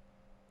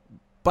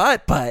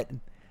 But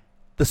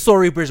the Soul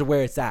Reapers are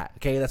where it's at.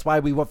 Okay, that's why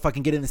we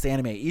fucking get in this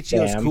anime.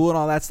 Ichigo's cool and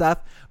all that stuff,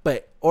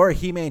 but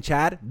Orihime and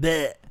Chad,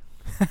 bleh.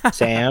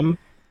 Sam.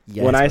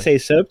 Yes, when I say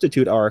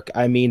substitute arc,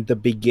 I mean the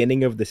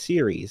beginning of the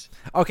series.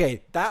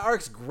 Okay, that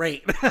arc's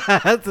great.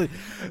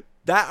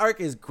 That arc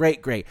is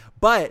great.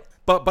 But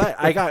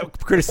I got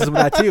criticism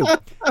of that too.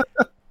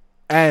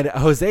 And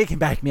Jose can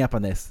back me up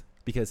on this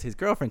because his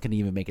girlfriend couldn't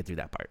even make it through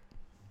that part.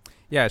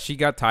 Yeah, she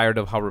got tired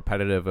of how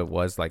repetitive it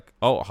was. Like,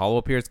 oh, Hollow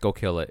appears, go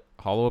kill it.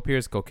 Hollow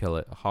appears, go kill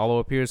it. Hollow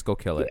appears, go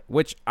kill it. Yeah.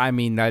 Which, I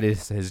mean, that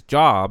is his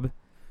job.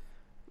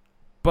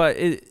 But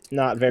it's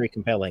not very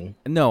compelling.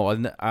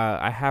 No,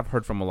 I have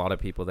heard from a lot of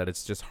people that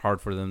it's just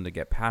hard for them to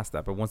get past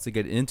that. But once they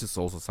get into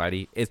Soul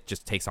Society, it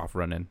just takes off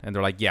running. And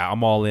they're like, yeah,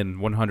 I'm all in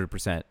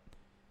 100%.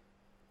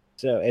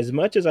 So as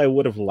much as I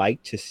would have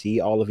liked to see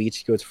all of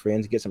Ichigo's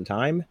friends get some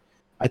time,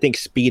 I think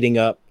speeding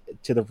up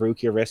to the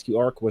Rukia rescue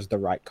arc was the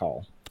right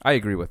call. I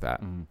agree with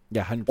that. Mm-hmm.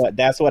 Yeah, 100%. But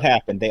that's what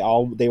happened. They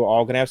were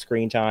all going to have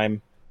screen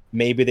time.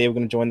 Maybe they were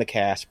going to join the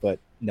cast, but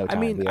no time.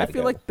 I mean, I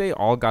feel like they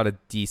all got a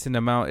decent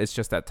amount. It's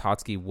just that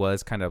Tatsuki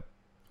was kind of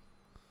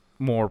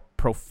more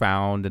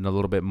profound and a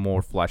little bit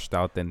more fleshed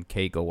out than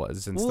Keigo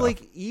was and stuff.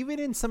 Like even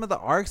in some of the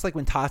arcs, like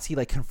when Tatsuki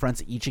like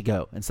confronts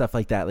Ichigo and stuff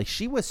like that, like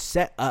she was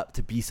set up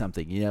to be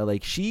something, you know,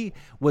 like she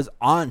was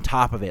on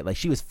top of it, like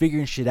she was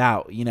figuring shit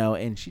out, you know,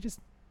 and she just,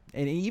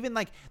 and even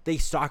like they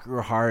stalk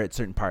her hard at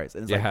certain parts,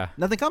 and it's like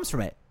nothing comes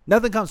from it.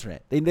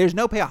 There's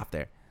no payoff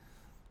there.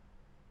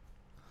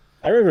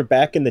 I remember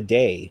back in the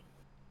day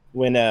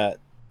when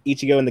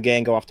Ichigo and the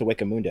gang go off to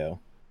Wekamundo,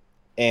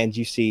 and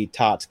you see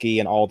Tatsuki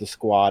and all the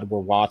squad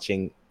were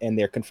watching, and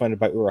they're confronted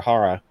by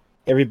Urahara.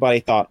 Everybody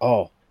thought,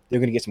 oh, they're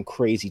going to get some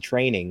crazy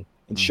training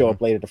and show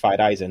up later to fight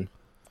Aizen.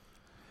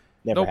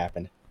 Never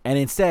happened. And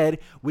instead,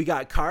 we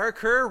got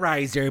Cour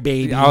Riser,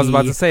 baby. I was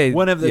about to say.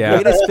 One of the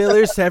greatest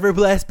fillers to ever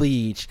bless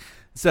Bleach.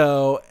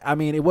 So, I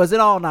mean, it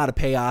wasn't all not a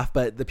payoff,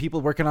 but the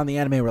people working on the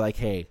anime were like,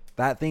 hey,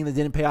 that thing that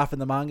didn't pay off in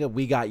the manga,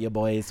 we got you,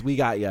 boys. We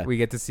got you. We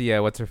get to see,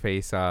 what's her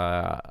face?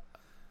 No,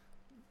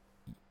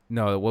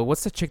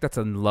 what's the chick that's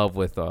in love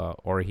with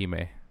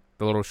Orihime?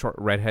 The little short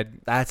redhead?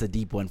 That's a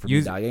deep one for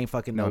me, dog. I ain't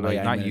fucking no way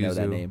I know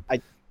that name.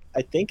 I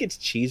think it's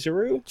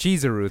Chizuru.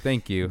 Chizuru,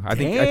 thank you. I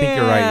think you're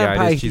right.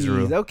 Yeah, it is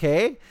Chizuru.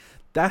 Okay.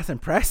 That's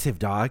impressive,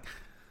 dog.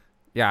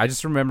 Yeah, I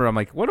just remember I'm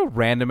like, what a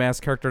random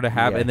ass character to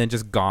have, and then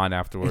just gone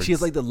afterwards. And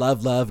she's like the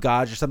love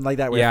gods or something like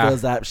that, where it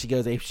fills up. She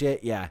goes ape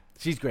shit. Yeah,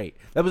 she's great.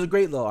 That was a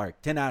great little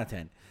arc. 10 out of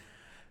 10.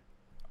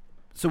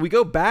 So we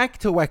go back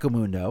to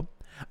Wekamundo,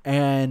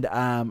 and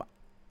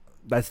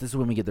this is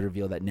when we get the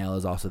reveal that Nell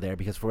is also there,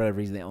 because for whatever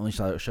reason they only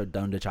showed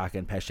Don Chaka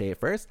and Pesce at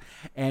first,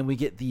 and we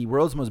get the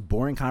world's most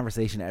boring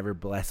conversation ever.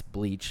 Bless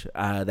Bleach.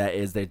 That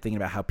is, they're thinking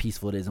about how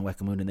peaceful it is in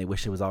Wekamundo, and they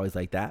wish it was always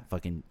like that.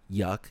 Fucking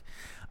yuck.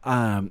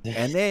 And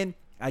then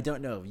I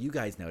don't know if you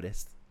guys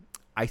noticed.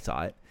 I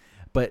saw it,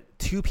 but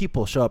 2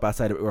 people show up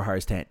outside of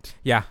Uruharu's tent.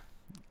 Yeah.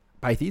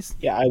 Pythes?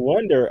 Yeah, I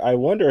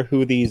wonder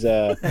who these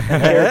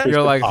characters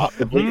You're like,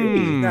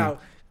 Now,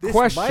 this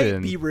question.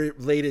 might be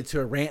related to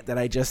a rant that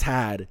I just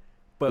had,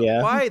 but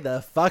Yeah. why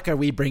the fuck are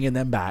we bringing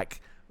them back?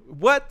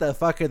 What the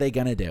fuck are they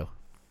gonna do?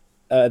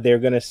 they're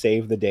gonna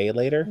save the day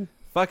later.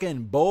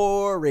 Fucking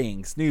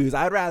boring. Snooze.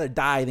 I'd rather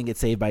die than get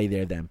saved by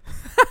either of them.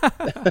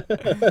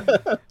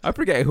 I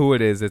forget who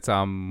it is. It's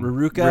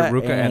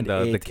Ruruka and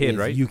the kid, is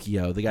right?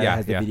 Yukio, the guy that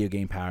has the video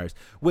game powers.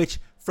 Which,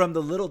 from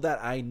the little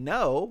that I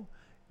know,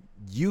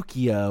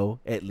 Yukio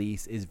at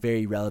least is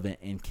very relevant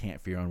in Can't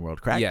Fear Your Own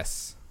World, correct?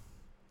 Yes.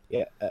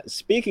 Yeah.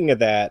 Speaking of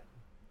that,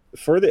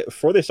 for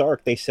this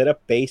arc, they set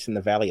up base in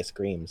the Valley of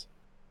Screams.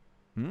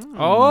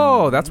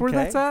 Oh, that's where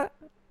that's at?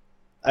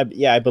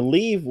 I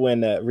believe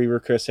when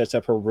Riruka sets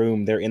up her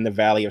room, they're in the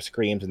Valley of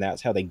Screams, and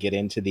that's how they get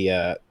into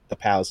the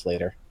palace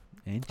later.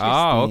 Interesting.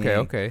 Oh,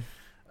 okay.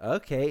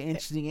 Okay,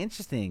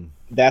 interesting.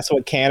 That's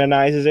what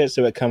canonizes it,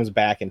 so it comes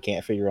back and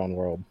Can't Fear Your Own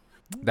World.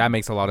 That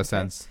makes a lot of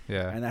sense.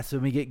 Yeah. And that's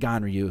when we get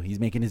Ganryu. He's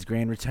making his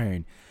grand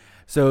return.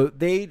 So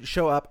they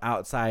show up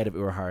outside of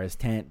Uruharu's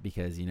tent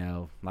because,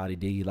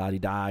 la-di-dee,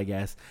 la-di-da, I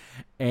guess.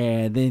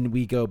 And then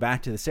we go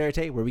back to the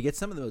Serite where we get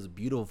some of those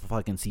beautiful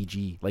fucking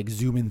CG, like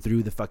zooming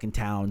through the fucking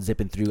town,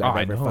 zipping through.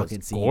 I know, fucking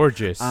it's scene.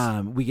 gorgeous.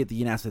 We get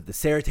the announcement that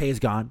the Serite is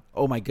gone.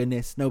 Oh my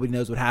goodness. Nobody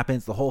knows what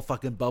happens. The whole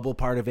fucking bubble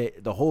part of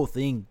it, the whole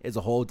thing as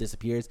a whole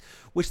disappears,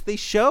 which they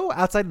show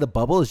outside of the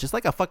bubble is just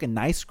like a fucking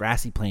nice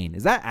grassy plain.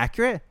 Is that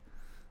accurate?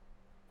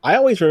 I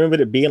always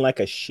remembered it being like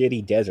a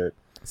shitty desert.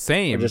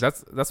 Same.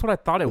 That's what I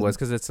thought it was,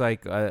 because it's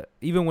like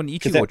even when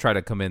Ichigo tried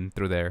to come in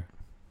through there.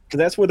 Because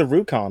that's where the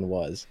Rukon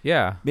was.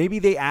 Yeah. Maybe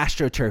they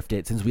astroturfed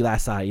it since we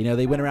last saw it.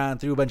 They went around and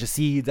threw a bunch of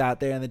seeds out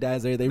there in the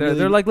desert.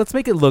 They're like, let's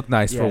make it look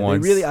nice for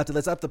once. They really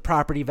let's up the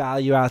property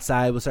value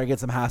outside. We'll start getting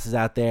some houses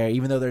out there,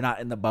 even though they're not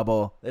in the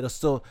bubble. It'll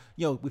still,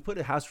 we put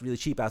a house really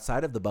cheap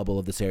outside of the bubble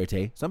of the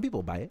Serite. Some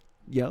people buy it.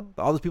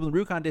 All those people in the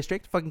Rukon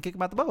district, fucking kick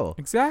them out the bubble.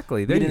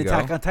 Exactly. There we you did go. an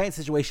Attack on Titan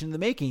situation in the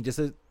making, just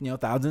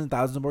thousands and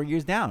thousands more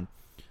years down.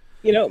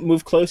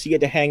 Move close, you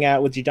get to hang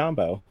out with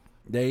Jidambo.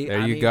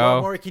 There you go.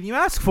 What more can you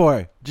ask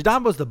for?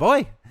 Jidambo's the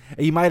boy.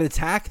 He might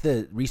attack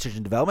the research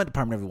and development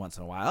department every once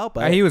in a while,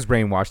 but he was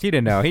brainwashed. He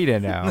didn't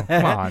know.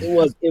 Come on.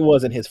 It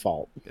wasn't his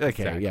fault. Okay,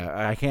 Exactly.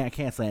 yeah, I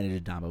can't slander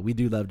Jidambo. We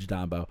do love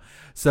Jidambo.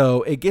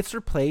 So it gets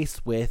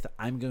replaced with,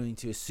 I'm going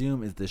to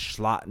assume, is the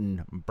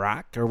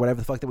Schlottenbrack or whatever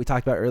the fuck that we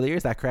talked about earlier.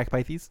 Is that correct,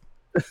 Pythes?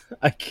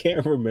 I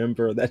can't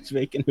remember. That's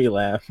making me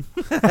laugh.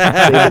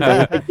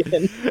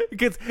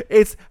 Because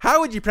it's,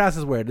 how would you pronounce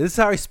this word? This is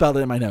how I spelled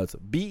it in my notes.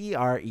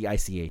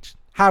 Bereich.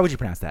 How would you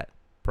pronounce that?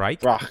 Bright?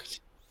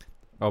 Brocht.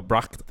 Oh,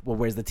 Brock. Well,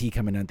 where's the T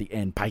coming in at the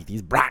end?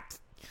 Pythes. Brack.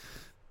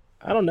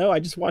 I don't know. I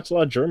just watch a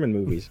lot of German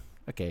movies.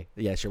 Okay,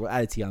 yeah, sure. We'll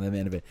add a T on the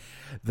end of it.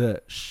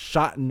 The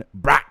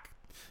Schlottenbrack.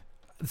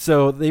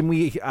 So then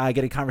we get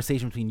a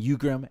conversation between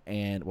Ugrim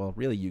and, well,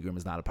 really Ugrim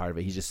is not a part of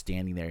it. He's just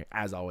standing there,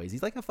 as always.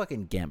 He's like a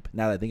fucking gimp,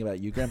 now that I think about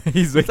Ugrim.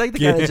 He's like the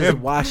guy that's just gimp.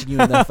 watching you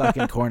in the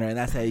fucking corner, and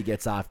that's how he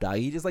gets off, dog.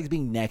 He just likes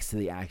being next to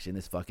the action,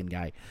 this fucking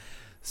guy.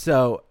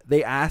 So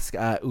they ask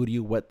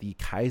Uryu what the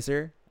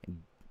Kaiser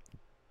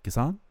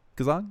Gazong?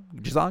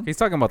 He's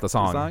talking about the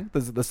song.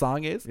 The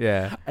song is?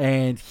 Yeah.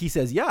 And he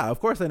says, yeah, of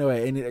course I know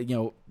it.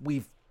 And,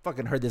 we've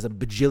fucking heard this a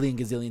bajillion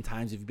gazillion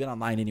times. If you've been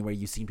online anywhere,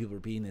 you've seen people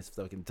repeating this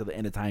until the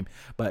end of time.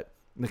 But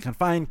the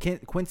confined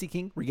Quincy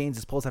King regains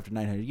his pulse after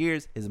 900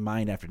 years, his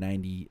mind after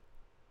 90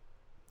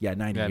 years.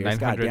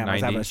 God damn, I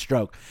was having a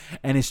stroke.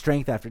 And his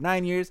strength after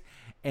 9 years.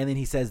 And then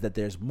he says that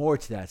there's more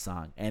to that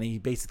song. And he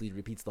basically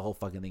repeats the whole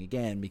fucking thing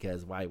again,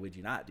 because why would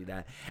you not do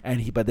that?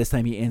 But this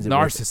time he ends it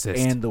Narcissist. with,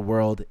 and the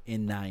world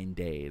in 9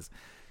 days.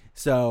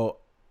 So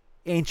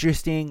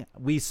interesting.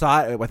 We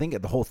saw it, I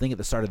think, the whole thing at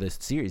the start of this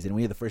series. And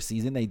we had the first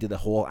season, they did the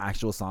whole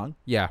actual song.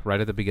 Yeah,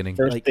 right at the beginning.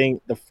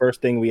 The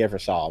first thing we ever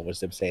saw was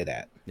them say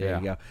that. There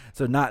you go.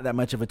 So not that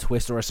much of a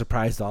twist or a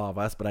surprise to all of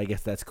us, but I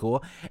guess that's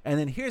cool. And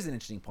then here's an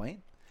interesting point.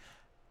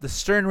 The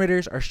Stern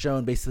Ritters are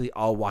shown basically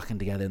all walking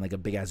together in like a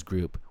big-ass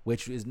group,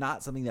 which is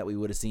not something that we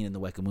would have seen in the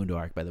Wekamundo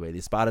arc, by the way. The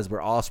Espadas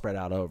were all spread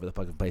out all over the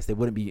fucking place. They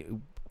wouldn't be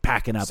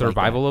packing up.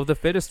 Survival like of the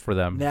fittest for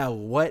them. Now,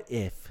 what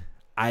if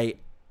I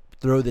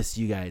throw this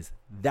to you guys?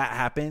 That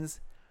happens.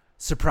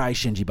 Surprise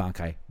Shinji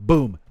Bankai.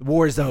 Boom.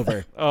 War's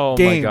over. Oh,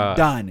 Game my God.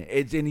 done.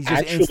 And he's just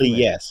Actually, instantly.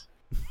 yes.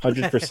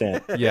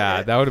 100%.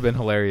 Yeah, that would have been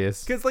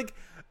hilarious. Because,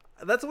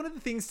 that's one of the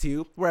things,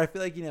 too, where I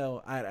feel like,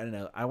 I don't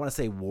know. I want to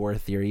say war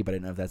theory, but I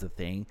don't know if that's a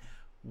thing.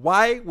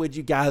 Why would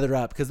you gather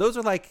up? Because those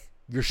are like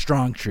your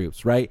strong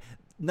troops, right?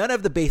 None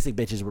of the basic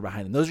bitches were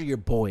behind them. Those are your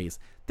boys.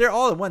 They're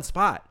all in one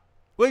spot.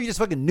 What if you just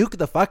fucking nuke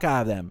the fuck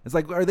out of them? It's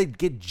like, or they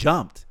get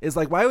jumped. It's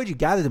like, why would you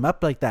gather them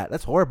up like that?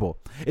 That's horrible.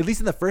 At least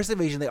in the first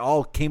invasion, they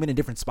all came in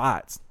different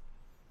spots.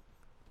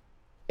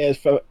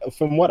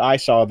 From what I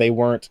saw, they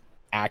weren't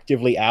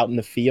actively out in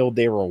the field.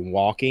 They were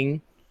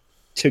walking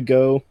to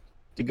go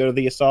to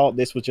the assault.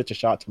 This was just a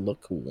shot to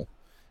look cool.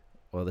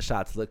 Well, the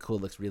shot to look cool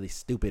looks really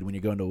stupid when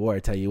you're going to war, I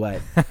tell you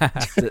what.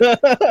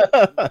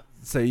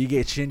 So you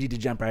get Shinji to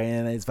jump right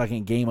in, and it's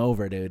fucking game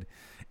over, dude.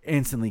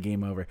 Instantly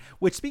game over.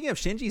 Which, speaking of,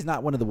 Shinji's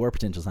not one of the war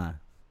potentials, huh?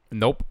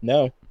 Nope.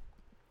 No.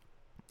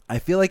 I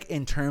feel like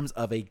in terms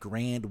of a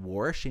grand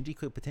war, Shinji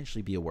could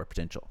potentially be a war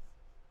potential.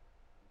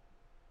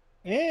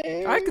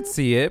 I could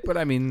see it, but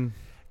I mean...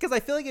 Because I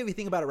feel like if you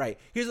think about it right,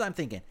 here's what I'm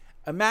thinking.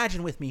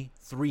 Imagine with me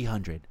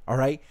 300, all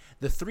right?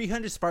 The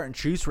 300 Spartan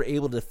troops were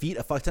able to defeat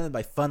a fuck ton of them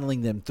by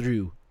funneling them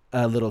through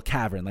a little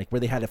cavern, like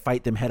where they had to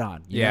fight them head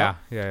on. Yeah.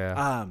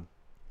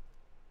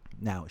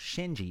 Now,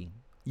 Shinji,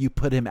 you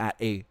put him at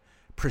a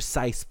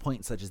precise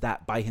point such as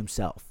that by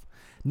himself.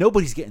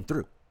 Nobody's getting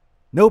through.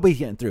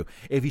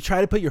 If you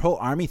try to put your whole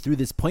army through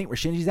this point where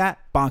Shinji's at,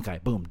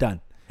 Bankai, boom,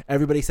 done.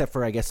 Everybody except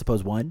for, I guess,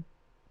 suppose one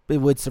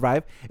would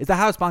survive. Is that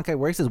how Bankai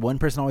works? Does one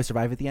person always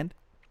survive at the end?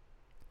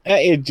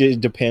 It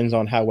just depends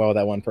on how well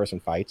that one person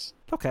fights.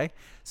 Okay.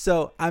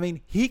 So, I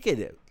mean, he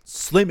could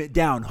slim it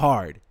down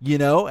hard, you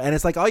know? And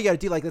it's like, all you got to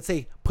do, like, let's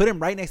say, put him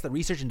right next to the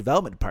research and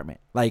development department.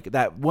 Like,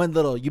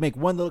 you make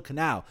one little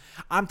canal.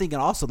 I'm thinking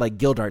also like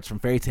Gildarts from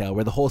Fairy Tail,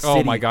 where the whole city,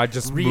 oh my God,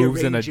 just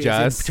moves and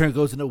adjusts. And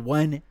goes into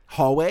one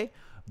hallway.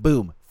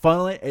 Boom.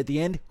 Funnel it at the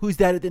end. Who's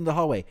dead at the end of the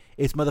hallway?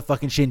 It's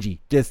motherfucking Shinji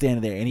just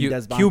standing there. And he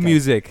does Bankai. Cue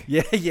music.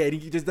 Yeah. And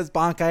he just does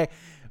Bankai.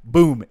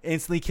 Boom.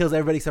 Instantly kills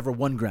everybody except for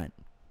one grunt.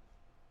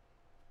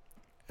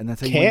 And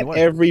that's how you Can't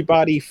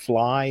everybody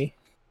fly?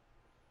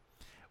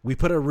 We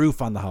put a roof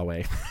on the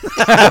hallway.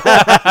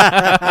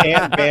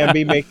 Can't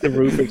Bambi make the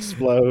roof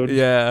explode?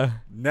 Yeah.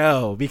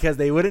 No, because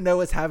they wouldn't know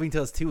what's happening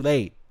till it's too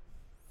late.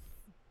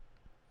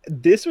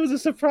 This was a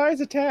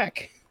surprise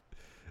attack.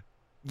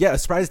 Yeah, a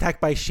surprise attack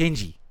by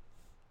Shinji.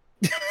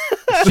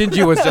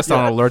 Shinji was just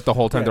on alert the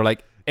whole time. They're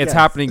like, it's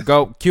happening.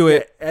 Go, cue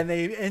it. And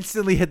they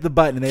instantly hit the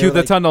button. And Cue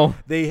the tunnel.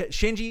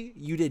 Shinji,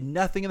 you did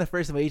nothing in the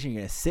first invasion.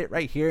 You're going to sit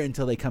right here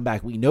until they come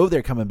back. We know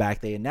they're coming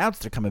back. They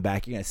announced they're coming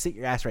back. You're going to sit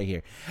your ass right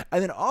here.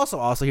 And then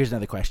also, here's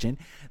another question.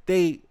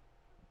 They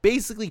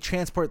basically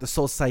transport the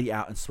Soul Society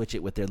out and switch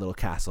it with their little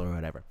castle or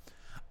whatever.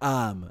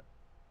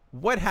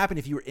 What happened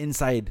if you were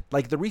inside,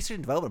 like the research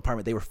and development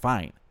department? They were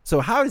fine.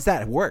 So how does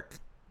that work?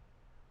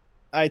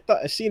 I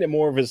seen it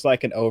more of as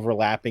like an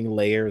overlapping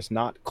layers,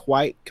 not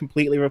quite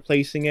completely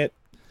replacing it.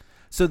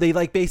 So they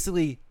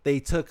they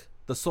took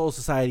the Soul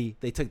Society,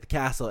 they took the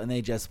castle, and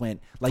they just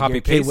went like Copy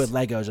your paste. kid with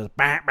Legos, just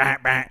bang, bang,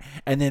 bang.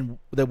 And then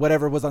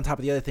whatever was on top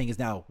of the other thing is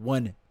now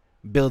one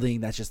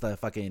building that's just a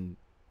fucking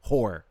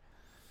horror.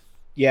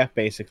 Yeah,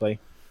 basically.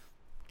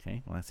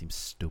 Okay, well that seems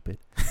stupid.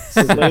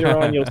 So later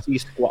on, you'll see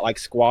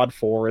Squad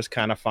 4 is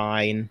kind of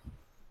fine.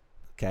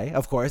 Okay,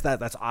 of course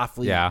that's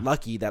awfully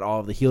lucky that all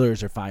of the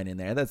healers are fine in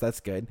there. That's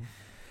good.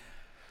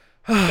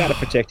 Gotta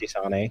protect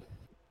Isane.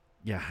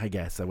 Yeah, I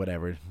guess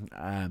whatever.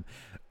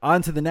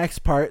 On to the next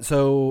part.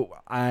 So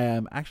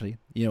actually,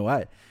 you know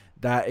what?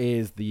 That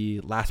is the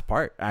last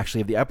part,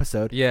 actually, of the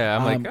episode. Yeah,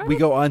 I'm like... We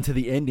go on to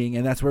the ending,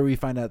 and that's where we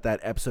find out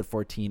that episode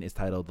 14 is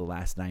titled The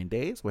Last 9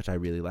 Days, which I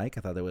really like.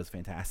 I thought that was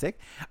fantastic.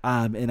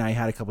 And I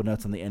had a couple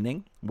notes on the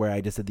ending, where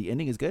I just said the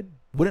ending is good.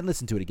 Wouldn't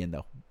listen to it again,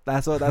 though.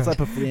 That's what I put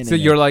for the ending. So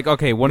you're like,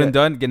 okay, one and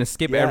done, gonna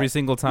skip every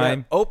single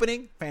time. Yeah.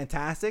 Opening,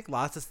 fantastic.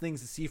 Lots of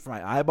things to see for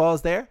my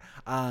eyeballs there.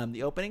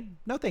 The opening,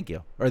 no thank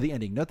you. Or the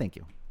ending, no thank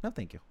you. No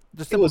thank you.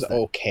 Just it was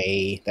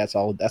okay. That's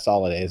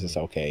all it is. It's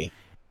okay.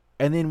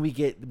 And then we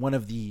get one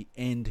of the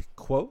end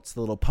quotes, the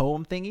little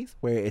poem thingies,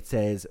 where it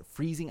says,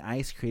 freezing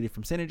ice created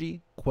from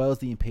synergy quells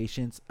the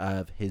impatience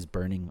of his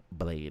burning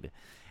blade.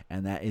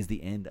 And that is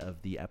the end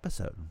of the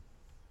episode.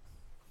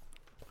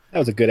 That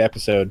was a good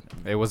episode.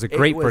 It was a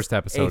great first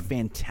episode. A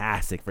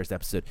fantastic first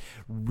episode.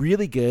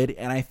 Really good.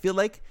 And I feel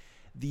like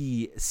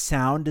the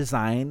sound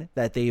design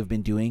that they have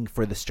been doing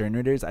for the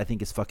Sternritters, I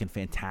think is fucking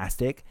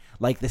fantastic.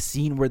 Like the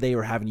scene where they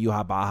were having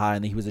Yuha Baha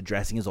and he was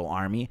addressing his whole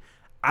army.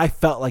 I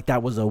felt like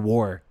that was a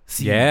war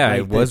scene. Yeah, like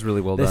it was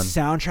really well done. The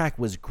soundtrack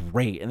was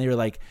great. And they were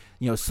like,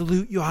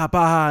 salute Yuha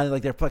Baha. And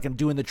like they're fucking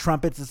doing the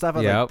trumpets and stuff. I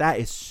was like, that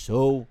is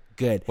so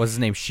good. What's his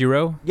name?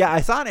 Shiro? Yeah, I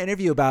saw an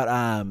interview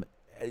about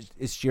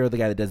is Shiro the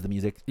guy that does the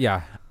music?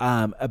 Yeah.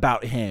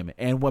 About him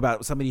and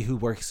about somebody who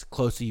works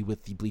closely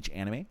with the Bleach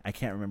anime. I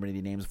can't remember any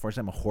of the names.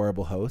 Unfortunately, I'm a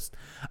horrible host.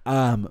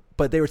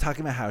 But they were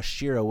talking about how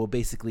Shiro will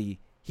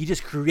basically, he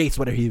just creates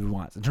whatever he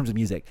wants in terms of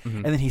music,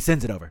 and then he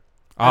sends it over.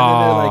 And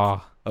then they're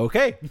like,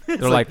 okay.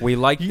 They're like, we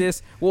like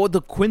this. Well,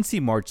 the Quincy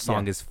March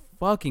song is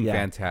fucking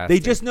fantastic. They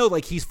just know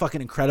like he's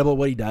fucking incredible at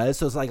what he does.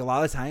 So it's like a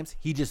lot of times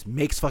he just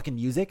makes fucking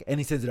music and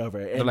he sends it over.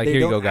 And they're like, they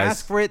here you don't go, guys.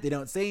 ask for it. They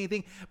don't say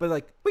anything. But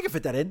like, we can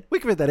fit that in.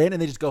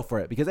 And they just go for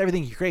it because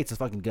everything he creates is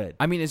fucking good.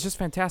 I mean, it's just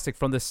fantastic.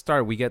 From the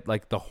start, we get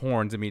like the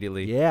horns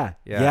immediately. Yeah.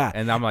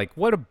 And I'm like,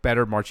 what a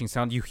better marching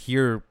sound. You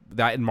hear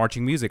that in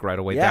marching music right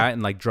away. That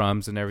and like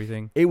drums and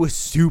everything. It was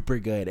super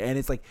good. And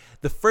it's like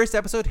the first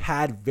episode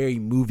had very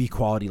movie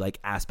quality like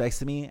aspects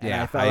to me. And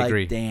I felt like,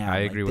 agree. damn, I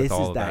agree with with all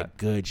this is of that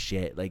good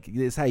shit. Like this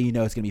is how you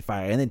know it's gonna be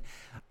fire. And then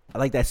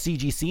like that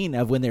CG scene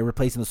of when they're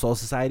replacing the Soul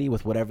Society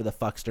with whatever the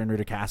fuck Stern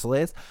Ritter Castle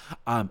is.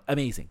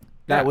 Amazing.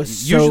 That was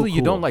so usually cool.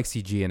 You don't like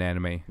CG in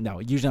anime. No,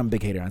 usually I'm a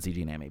big hater on CG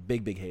in anime.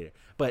 Big hater.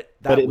 But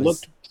it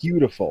looked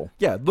beautiful.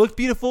 Yeah, it looked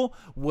beautiful.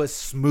 Was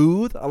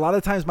smooth. A lot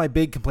of times my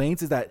big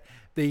complaints is that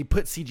they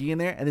put CG in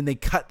there and then they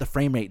cut the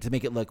frame rate to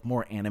make it look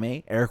more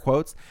anime, air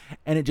quotes,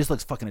 and it just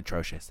looks fucking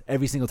atrocious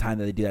every single time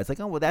that they do that. It's like,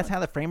 oh well, that's how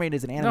the frame rate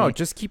is in anime. No,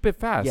 just keep it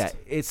fast. Yeah,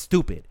 it's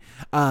stupid.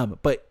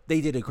 But they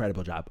did an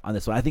incredible job on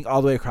this one. I think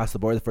all the way across the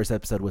board, the first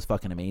episode was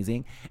fucking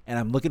amazing, and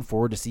I'm looking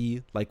forward to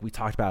see, like we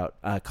talked about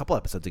a couple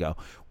episodes ago,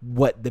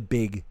 what the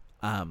big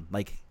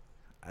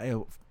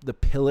the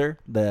pillar,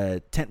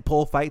 the tent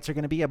pole fights are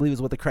going to be. I believe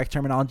is what the correct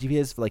terminology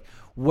is. For like,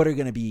 what are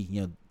going to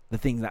be, the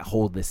things that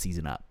hold this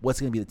season up? What's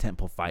going to be the tent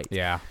pole fight?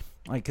 Yeah.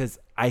 Like, because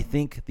I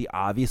think the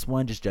obvious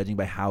one, just judging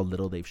by how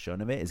little they've shown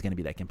of it, is going to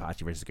be that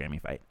Kenpachi versus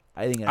Grammy fight.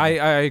 I think I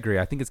agree.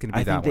 I think it's going to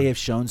be that one. I think they have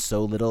shown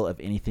so little of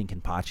anything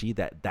Kenpachi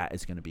that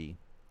is going to be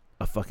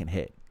a fucking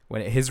hit.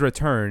 When his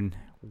return,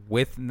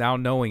 with now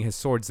knowing his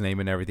sword's name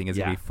and everything, is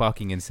going to be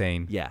fucking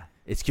insane. Yeah.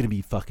 It's going to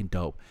be fucking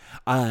dope.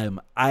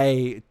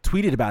 I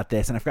tweeted about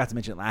this, and I forgot to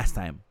mention it last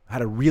time. I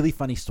had a really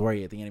funny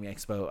story at the Anime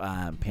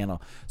Expo panel.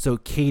 So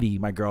Katie,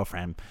 my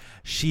girlfriend,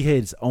 she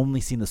has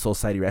only seen the Soul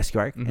Society Rescue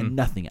arc and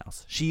nothing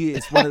else. She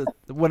is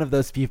one of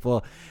those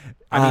people.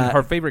 I mean,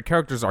 her favorite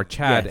characters are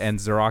Chad and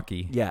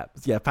Zaraki. Yeah.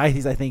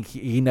 Pisces, I think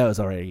he knows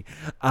already.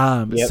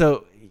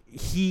 So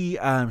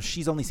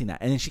she's only seen that.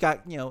 And then she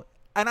got,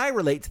 and I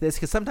relate to this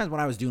because sometimes when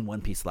I was doing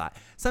One Piece a lot,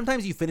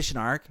 sometimes you finish an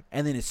arc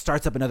and then it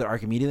starts up another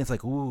arc immediately. It's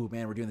like, ooh,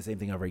 man, we're doing the same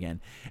thing over again.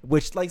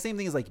 Which, like, same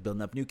thing is like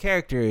building up new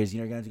characters.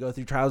 You're going to have to go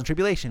through trials and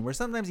tribulation, where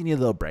sometimes you need a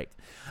little break.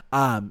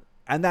 And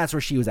that's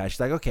where she was at.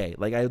 She's like, okay,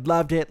 like I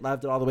loved it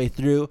all the way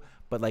through,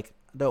 but like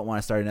I don't want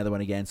to start another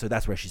one again. So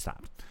that's where she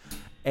stopped.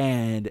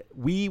 And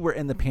we were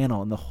in the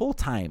panel, and the whole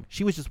time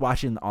she was just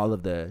watching all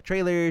of the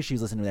trailers. She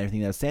was listening to everything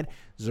that was said.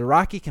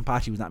 Zaraki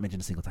Kenpachi was not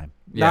mentioned a single time.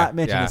 Not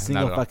mentioned a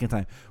single fucking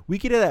time. We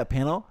get to that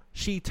panel.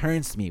 She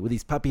turns to me with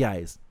these puppy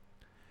eyes.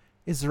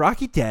 Is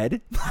Zaraki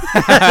dead?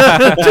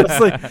 Just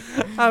like,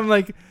 I'm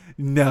like,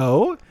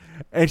 no.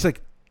 And she's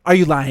like, are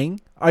you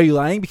lying? Are you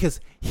lying? Because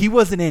he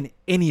wasn't in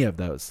any of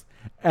those.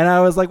 And I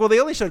was like, well, they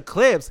only showed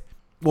clips.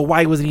 Well,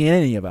 why wasn't he in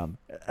any of them?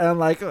 And I'm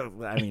like, oh,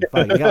 I mean,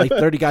 fuck, you got like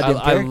 30 goddamn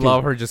characters. I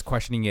love her just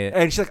questioning it.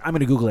 And she's like, I'm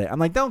going to Google it. I'm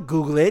like, don't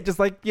Google it. Just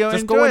like,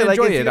 just enjoy go and it.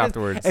 enjoy it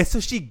afterwards. And so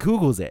she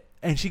Googles it.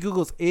 And she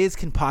Googles, is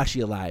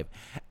Kenpachi alive?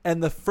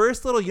 And the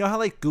first little, how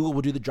like Google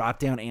will do the drop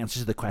down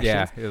answers to the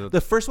questions? Yeah.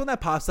 The first one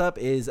that pops up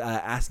is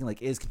asking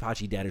like, is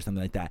Kenpachi dead or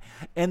something like that?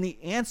 And the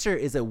answer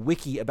is a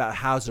wiki about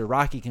how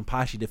Zaraki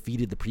Kenpachi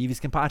defeated the previous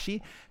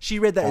Kenpachi. She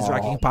read that as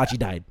Zaraki Kenpachi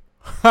died.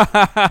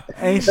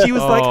 And she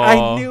was like,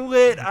 I knew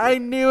it.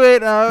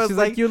 And I was She's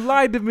like, you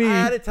lied to me. I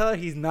had to tell her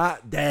he's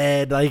not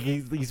dead. Like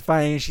he's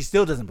fine. And she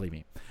still doesn't believe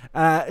me.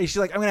 She's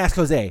like, I'm gonna ask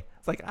Jose.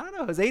 It's like, I don't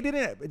know. Jose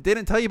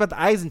didn't tell you about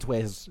the Eisen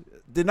twist.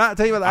 Did not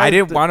tell you about the I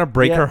didn't want to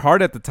break her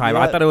heart at the time.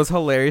 Yeah. I thought it was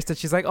hilarious that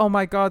she's like, oh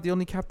my god, the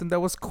only captain that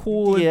was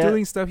cool and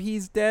doing stuff,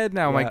 he's dead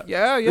now. I'm like,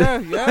 yeah.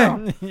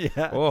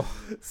 Yeah. Oh,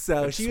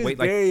 so she was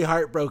very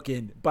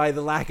heartbroken by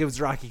the lack of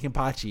Zaraki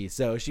Kenpachi.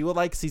 So she will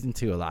like season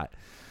 2 a lot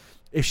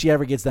if she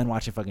ever gets done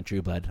watching fucking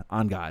True Blood,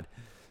 on God.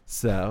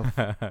 So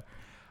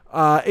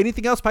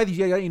anything else, Python?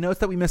 You got any notes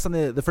that we missed on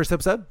the first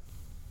episode?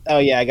 Oh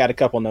yeah, I got a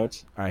couple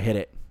notes. All right, hit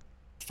it.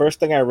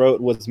 First thing I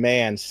wrote was,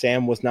 man,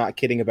 Sam was not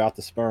kidding about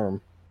the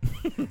sperm.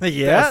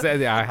 Yeah,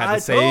 I had the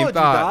same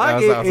thought. I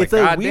was like,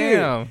 God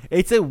damn.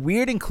 It's a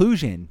weird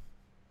inclusion.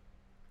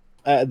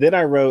 Then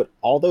I wrote,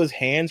 all those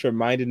hands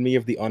reminded me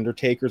of the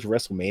Undertaker's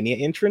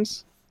WrestleMania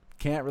entrance.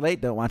 Can't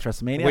relate. Don't watch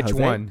WrestleMania. Which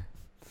Jose? one?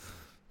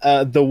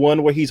 The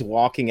one where he's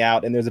walking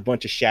out and there's a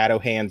bunch of shadow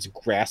hands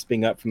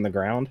grasping up from the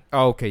ground.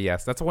 Oh, okay,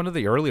 yes, that's one of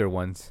the earlier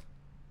ones.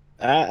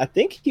 I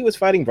think he was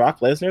fighting Brock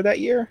Lesnar that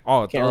year.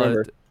 Oh, can't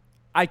remember.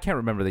 I can't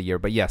remember the year,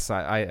 but yes,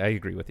 I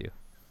agree with you.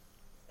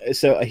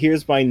 So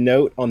here's my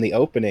note on the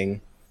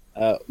opening.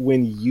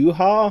 When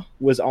Yuha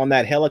was on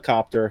that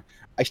helicopter,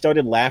 I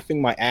started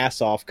laughing my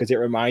ass off because it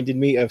reminded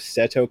me of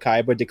Seto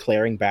Kaiba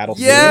declaring battle.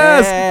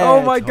 Yes! Yeah,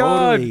 oh my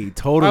totally, god!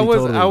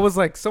 Totally. I was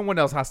like, someone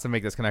else has to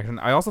make this connection.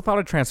 I also thought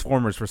of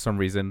Transformers for some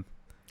reason.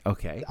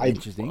 Okay,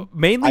 interesting.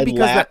 Mainly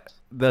because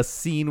the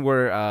scene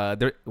where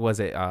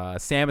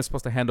Sam is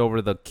supposed to hand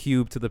over the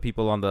cube to the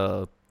people on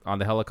the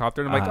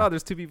helicopter, and I'm like, oh,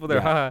 there's 2 people there.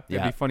 Yeah,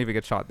 It'd be funny if we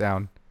get shot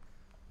down.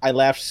 I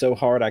laughed so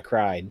hard I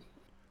cried.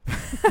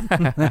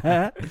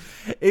 It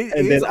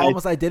is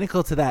almost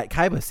identical to that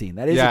Kaiba scene.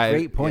 That is a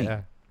great point.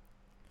 Yeah.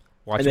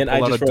 Watch him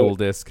pull out a dual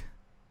disc.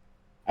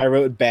 I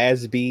wrote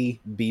Baz B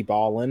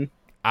ballin'.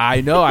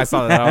 I know. I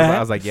saw that. I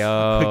was like,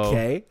 yo.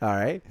 Okay. All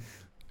right.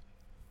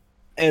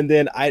 And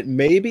then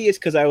maybe it's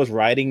because I was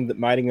writing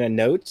the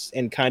notes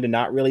and kind of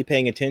not really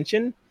paying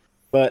attention.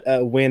 But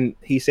when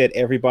he said,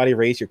 everybody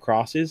raise your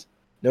crosses,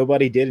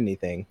 nobody did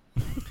anything.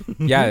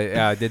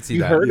 Yeah, I did see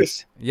that. You heard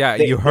us. Yeah,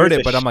 you heard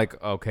it, but I'm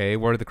like, okay,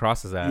 where are the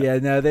crosses at? Yeah,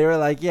 no, they were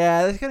like,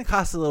 yeah, it's going to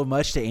cost a little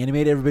much to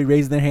animate everybody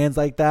raising their hands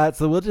like that.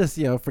 So we'll just,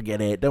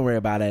 forget it. Don't worry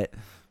about it.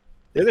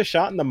 There's a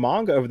shot in the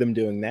manga of them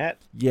doing that.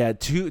 Yeah,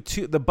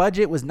 the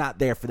budget was not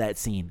there for that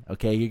scene.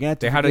 Okay, you're gonna have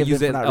to. They had to forgive use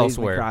them it for not raising the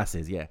elsewhere.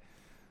 Crosses, yeah.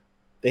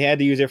 They had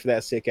to use it for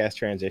that sick ass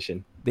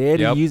transition. They had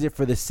Yep. to use it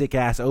for the sick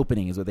ass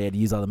opening. Is what they had to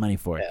use all the money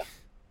for. Yeah.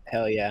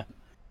 Hell yeah.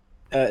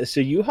 So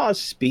Yuha's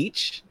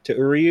speech to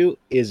Uryu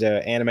is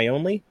anime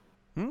only.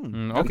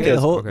 Okay, the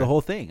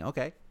whole thing.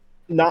 Okay.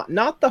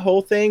 Not the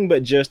whole thing,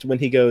 but just when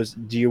he goes,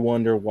 "Do you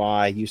wonder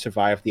why you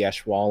survived the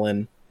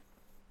Ashwallen?"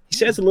 He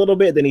says a little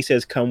bit, then he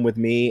says, "Come with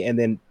me," and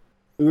then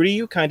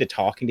Uryu kind of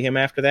talking to him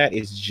after that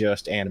is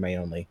just anime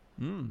only.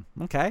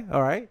 Okay.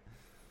 All right.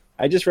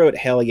 I just wrote,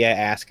 "Hell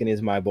yeah, Askin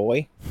is my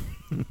boy."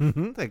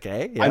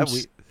 Okay. Yeah.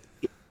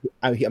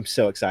 I'm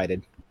so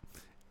excited.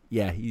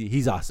 Yeah.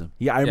 He's awesome.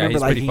 Yeah. I remember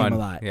he's pretty liking fun. him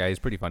a lot. Yeah, he's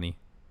pretty funny.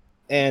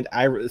 And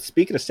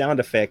speaking of sound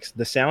effects,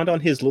 the sound on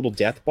his little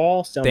death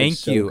ball sounded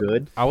so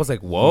good. I was like,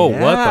 whoa, what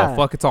Yeah. the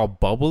fuck? It's all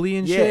bubbly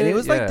and Yeah, shit. and it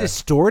was like Yeah.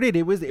 distorted.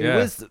 It was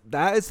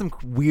that is some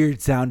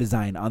weird sound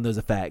design on those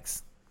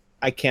effects.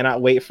 I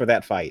cannot wait for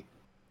that fight.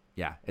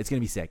 Yeah, it's gonna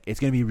be sick. It's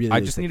gonna be really. I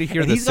really just sick. need to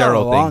hear And the he's got a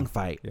Cero long thing.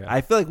 fight. Yeah.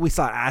 I feel like we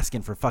saw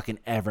Askin for fucking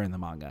ever in the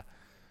manga.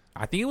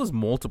 I think it was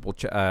multiple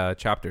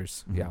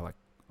chapters. Yeah, like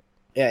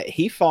Yeah,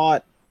 he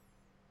fought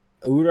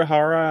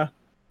Urahara,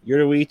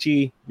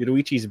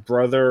 Yoruichi's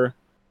brother,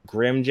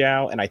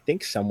 Grimjow, and I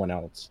think someone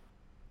else.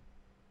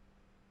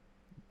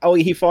 Oh,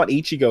 he fought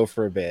Ichigo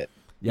for a bit.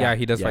 yeah,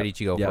 he does fight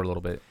Ichigo for a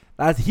little bit.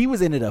 He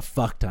was in it a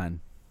fuck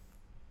ton.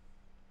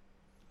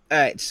 All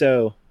right,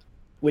 so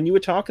when you were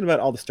talking about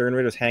all the Stern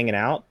Raiders hanging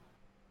out,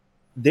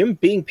 them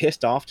being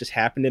pissed off just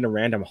happened in a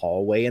random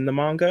hallway in the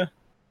manga.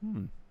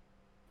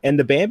 And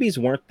the Bambis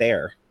weren't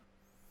there.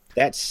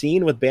 That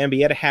scene with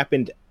Bambietta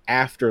happened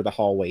after the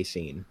hallway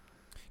scene.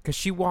 Because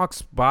she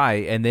walks by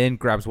and then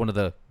grabs one of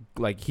the,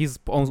 like, he's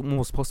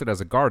almost posted as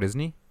a guard, isn't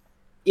he?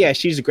 Yeah,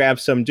 she just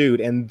grabs some dude,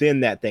 and then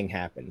that thing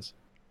happens.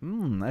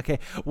 Okay.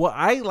 Well,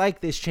 I like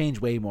this change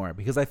way more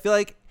because I feel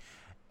like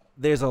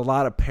there's a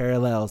lot of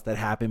parallels that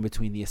happen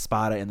between the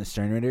Espada and the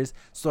Stern Raiders.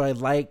 So I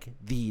like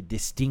the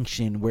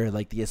distinction where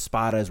like the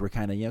Espadas were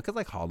kind of, because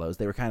like hollows,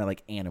 they were kind of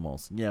like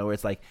animals, where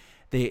it's like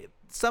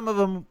some of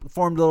them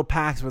formed little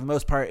packs. For the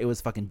most part, it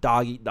was fucking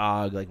dog eat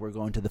dog. Like, we're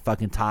going to the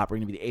fucking top. We're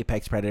going to be the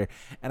apex predator.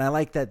 And I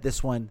like that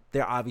this one,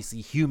 they're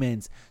obviously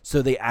humans,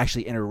 so they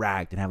actually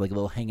interact and have like a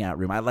little hangout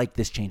room. I like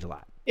this change a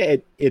lot. Yeah,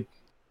 it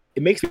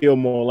makes me feel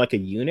more like a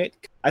unit.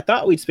 I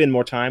thought we'd spend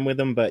more time with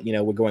them, but,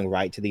 we're going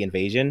right to the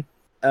invasion.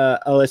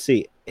 Let's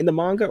see. In the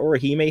manga,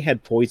 Orihime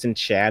had poisoned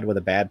Shad with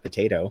a bad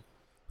potato.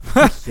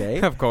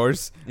 Okay. Of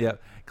course. Yeah.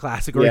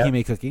 Classic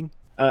Orihime cooking.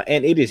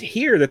 And it is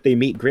here that they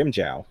meet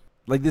Grimjow.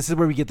 Like, this is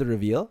where we get the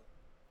reveal?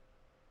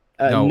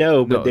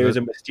 No, but there's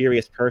a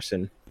mysterious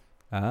person.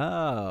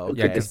 Oh, Who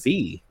okay. could this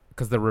be?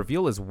 Because the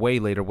reveal is way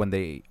later when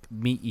they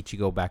meet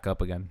Ichigo back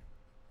up again.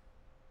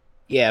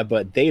 Yeah,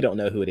 but they don't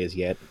know who it is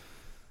yet.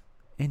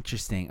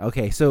 Interesting.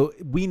 Okay, so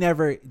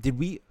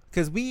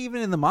because we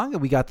even in the manga,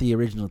 we got the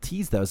original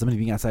tease, though, somebody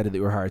being outside of the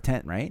Urahara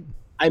tent, right?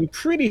 I'm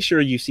pretty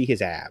sure you see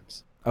his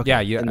abs. Okay.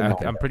 Yeah, in the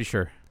manga. I'm pretty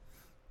sure.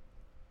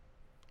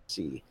 Let's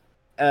see.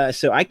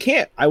 So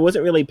I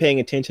wasn't really paying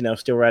attention. I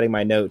was still writing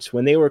my notes.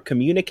 When they were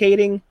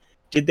communicating,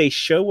 did they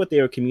show what they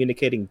were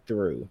communicating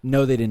through?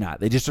 No, they did not.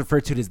 They just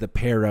referred to it as the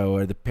Pero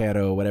or the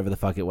Pero, whatever the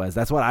fuck it was.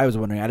 That's what I was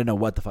wondering. I didn't know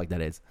what the fuck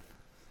that is.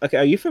 Okay,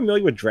 are you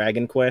familiar with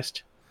Dragon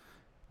Quest?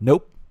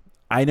 Nope.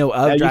 I know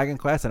of you- Dragon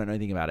Quest. I don't know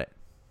anything about it.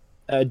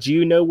 Do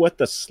you know what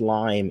the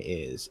slime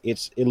is?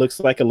 It looks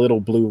like a little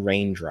blue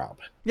raindrop.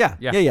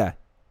 Yeah.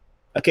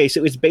 Okay,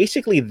 so it's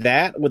basically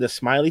that with a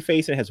smiley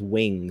face and it has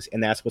wings,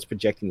 and that's what's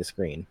projecting the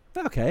screen.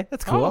 Okay,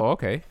 that's cool. Oh,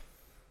 okay.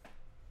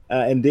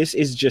 And this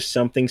is just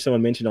something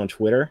someone mentioned on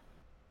Twitter.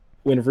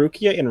 When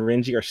Rukia and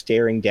Renji are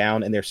staring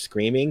down and they're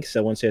screaming,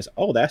 someone says,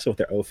 "Oh, that's what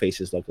their O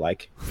faces look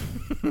like."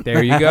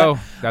 There you go.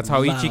 That's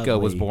how Ichigo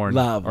was Lovely, born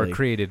lovely. or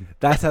created.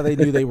 That's how they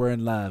knew they were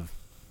in love.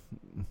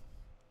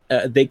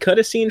 They cut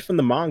a scene from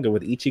the manga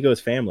with Ichigo's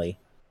family.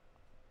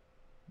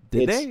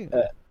 Did they?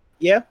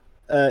 Yeah.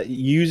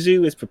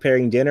 Yuzu is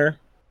preparing dinner,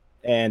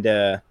 and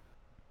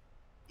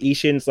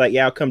Ishin's like,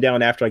 "Yeah, I'll come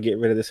down after I get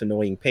rid of this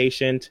annoying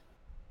patient."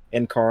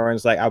 And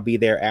Karin's like, "I'll be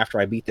there after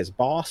I beat this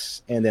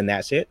boss," and then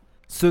that's it.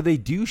 So they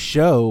do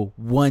show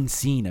one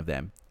scene of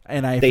them,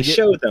 and They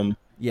show them,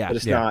 Yeah, but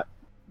it's yeah. not.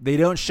 They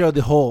don't show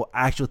the whole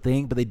actual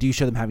thing, but they do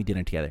show them having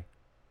dinner together.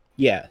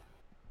 Yeah.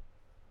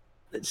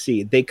 Let's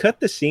see. They cut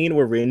the scene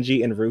where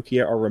Renji and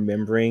Rukia are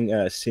remembering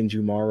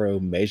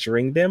Shinjumaru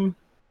measuring them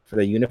for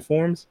their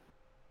uniforms.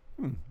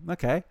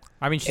 Okay,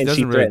 I mean, she And she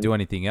doesn't really threatened- do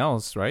anything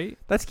else, right?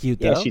 that's cute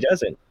Yeah, though. she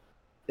doesn't.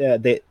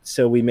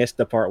 So we missed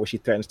the part where she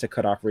threatens to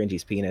cut off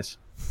Renji's penis.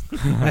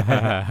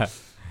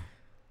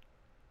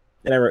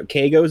 And I wrote,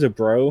 Keigo's a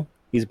bro.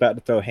 He's about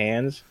to throw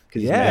hands.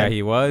 'Cause he's Yeah. Yeah, mad.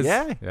 he was.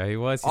 Yeah. Yeah, he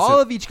was. He All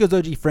said- of Ichigo's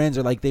OG friends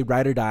are like they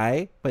ride or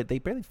die, but they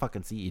barely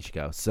fucking see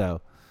Ichigo.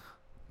 So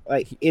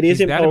Like, it is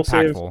he's that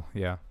impulsive. impactful.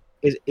 Yeah.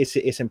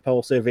 It's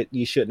impulsive.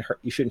 You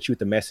shouldn't shoot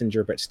the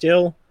messenger, but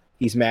still,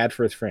 he's mad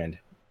for his friend.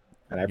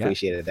 And I Yeah.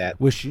 appreciated that.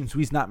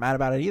 Shunshui's not mad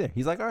about it either.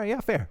 He's like, all right, yeah,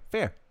 fair.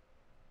 Fair.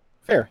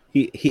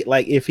 He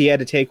like, if he had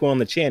to take one on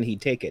the chin, he'd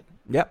take it.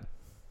 Yep.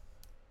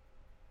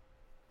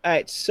 All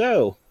right,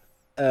 so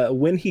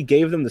when he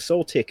gave them the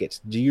soul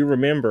tickets, do you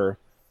remember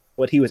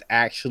what he was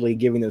actually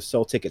giving those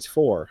soul tickets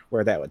for?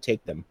 Where that would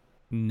take them?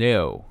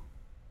 No.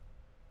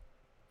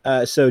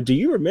 So do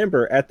you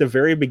remember at the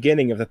very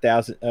beginning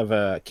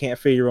of Can't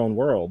Feel Your Own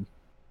World,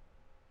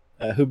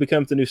 who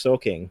becomes the new Soul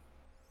King?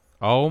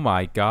 Oh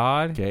my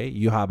God. Okay,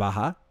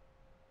 Yuha.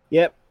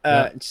 Yep.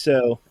 Yep.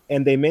 So,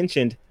 and they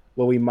mentioned,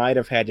 well, we might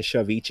have had to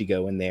shove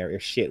Ichigo in there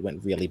if shit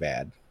went really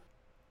bad.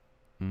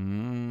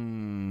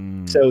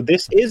 So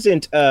this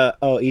isn't,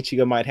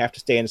 Ichigo might have to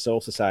stay in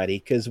Soul Society,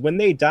 because when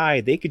they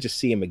die, they could just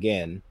see him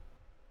again.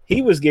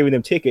 He was giving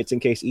them tickets in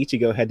case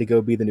Ichigo had to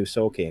go be the new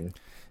Soul King.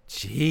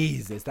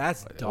 Jesus,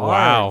 that's dark.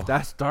 Wow.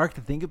 That's dark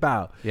to think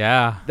about.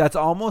 Yeah. That's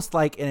almost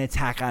like an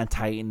Attack on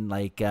Titan.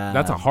 Like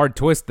That's a hard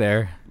twist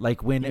there.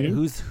 Like when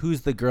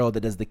who's the girl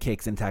that does the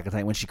kicks in Attack on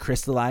Titan when she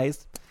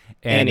crystallized?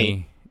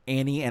 Annie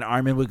and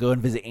Armin would go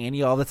and visit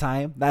Annie all the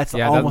time. That's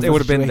yeah, almost it would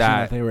have been that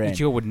that. they were in.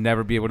 Ichigo would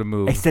never be able to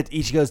move. Except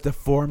Ichigo's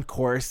deformed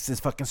corpse is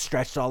fucking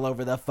stretched all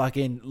over the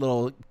fucking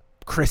little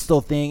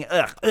crystal thing.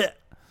 Ugh.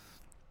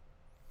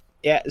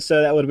 Yeah,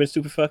 so that would have been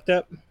super fucked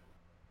up.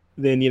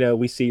 Then,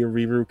 we see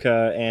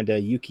Riruka and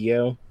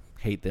Yukio.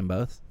 Hate them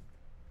both.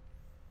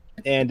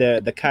 And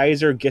the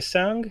Kaiser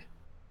Gesang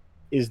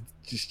is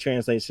just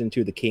translates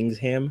into the King's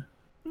Hymn.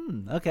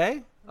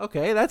 Okay,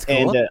 that's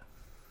cool.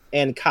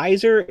 And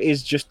Kaiser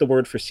is just the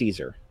word for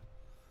Caesar.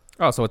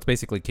 Oh, so it's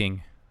basically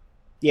king.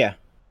 Yeah.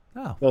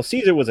 Oh. Well,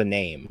 Caesar was a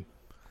name.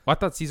 Well, I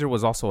thought Caesar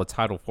was also a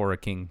title for a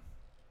king.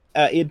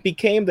 It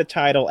became the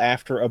title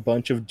after a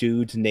bunch of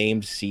dudes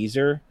named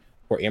Caesar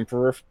or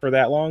Emperor for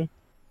that long.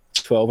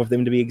 12 of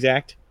them to be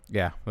exact.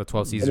 Yeah, the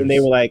 12 Caesars. And then they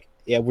were like,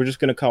 yeah, we're just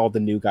going to call the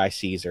new guy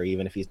Caesar,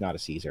 even if he's not a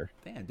Caesar.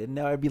 Damn, didn't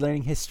know I'd be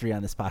learning history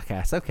on this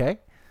podcast. Okay.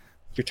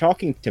 You're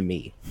talking to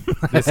me.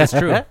 This is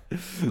true.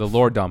 The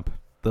lore dump.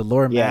 The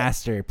lore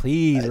master.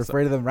 Please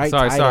refer to the right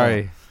title.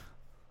 Sorry.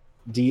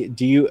 Do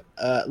you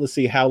let's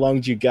see, how long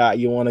do you got?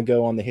 You want to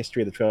go on the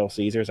history of the 12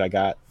 Caesars? I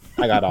got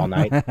all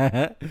night.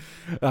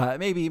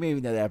 Maybe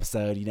another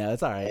episode,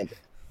 it's all right.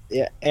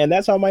 And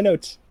that's all my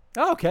notes.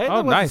 Okay. Oh,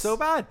 that wasn't nice. so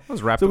bad. That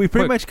was rapid. So we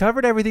pretty quick. much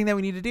covered everything that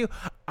we need to do.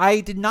 I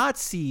did not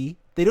see,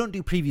 they don't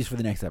do previews for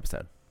the next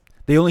episode.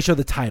 They only show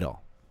the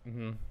title.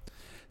 Mm-hmm.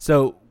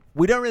 So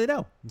we don't really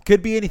know.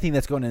 Could be anything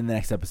that's going in the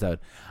next episode.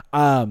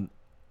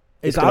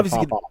 It's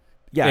obviously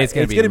it's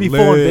going to be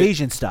full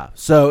invasion stuff.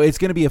 So it's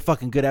going to be a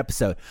fucking good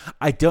episode.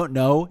 I don't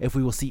know if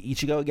we will see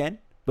Ichigo again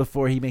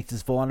before he makes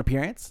his full-on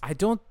appearance. I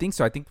don't think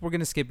so. I think we're going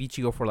to skip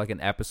Ichigo for like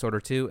an episode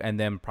or two and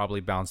then probably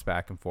bounce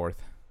back and forth.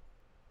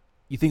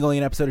 You think only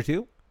an episode or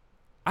two?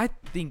 I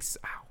think so.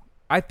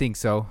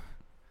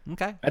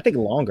 Okay. I think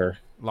longer.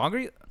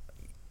 Longer?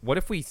 What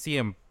if we see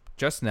him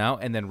just now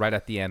and then right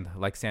at the end,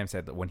 like Sam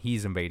said, when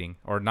he's invading,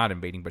 or not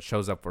invading, but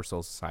shows up for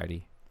Soul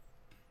Society?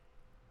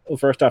 Well,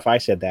 first off, I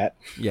said that.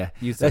 Yeah,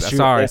 you said that's that.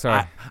 True.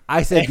 Sorry.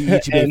 I said the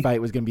Ichigo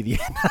fight was going to be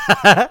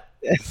the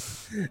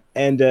end.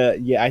 And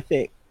I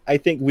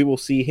think we will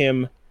see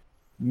him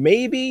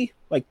maybe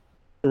like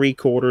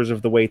 3/4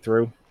 of the way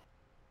through.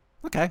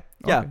 Okay.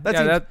 Yeah.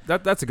 Okay.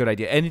 That's a good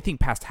idea. Anything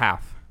past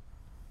half.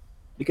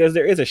 Because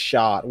there is a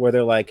shot where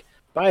they're like,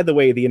 by the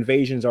way, the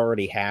invasion's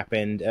already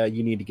happened.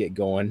 You need to get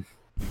going.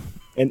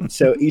 And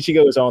so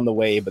Ichigo is on the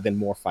way, but then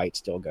more fights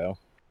still go.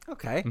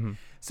 Okay. Mm-hmm.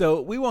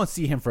 So we won't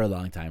see him for a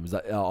long time. Is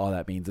that all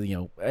that means?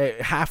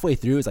 Halfway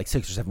through is like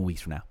 6 or 7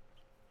 weeks from now.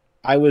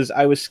 I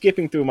was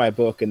skipping through my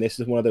book, and this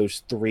is one of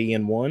those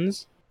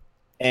 3-in-1s.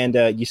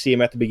 And you see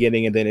him at the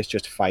beginning, and then it's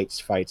just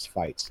fights. Hell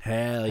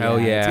yeah. Hell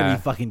yeah. It's going to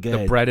be fucking good.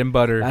 The bread and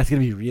butter. That's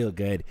going to be real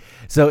good.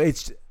 So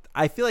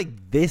I feel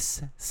like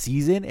this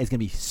season is going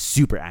to be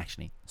super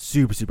actiony.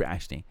 Super, super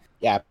actiony.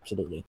 Yeah,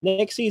 absolutely.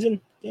 Next season,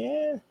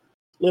 a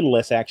little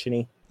less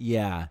actiony.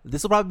 Yeah.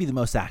 This will probably be the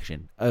most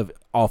action of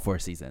all 4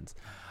 seasons.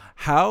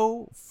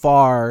 How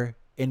far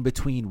in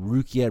between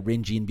Rukia,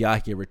 Renji, and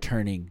Byakuya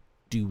returning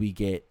do we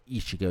get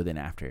Ichigo then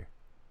after?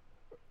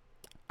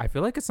 I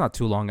feel like it's not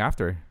too long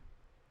after.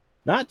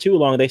 Not too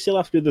long. They still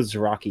have to do the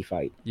Zaraki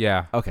fight.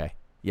 Yeah. Okay.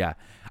 Yeah.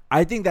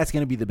 I think that's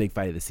going to be the big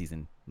fight of the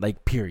season.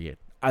 Like, period.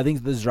 I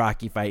think the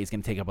Zaraki fight is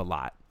going to take up a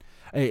lot.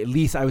 At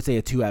least I would say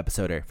a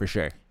 2-episoder for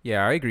sure.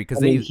 Yeah, I agree. Because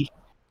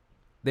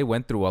they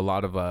went through a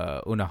lot of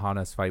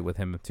Unohana's fight with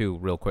him too,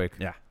 real quick.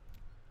 Yeah.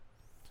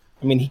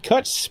 I mean, he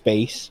cut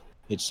space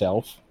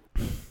itself.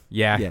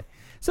 Yeah.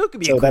 So it could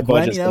be So a quick that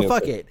one, budget's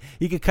fuck it.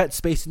 You could cut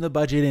space in the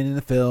budget and in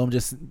the film,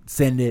 just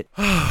send it.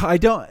 I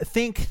don't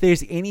think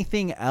there's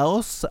anything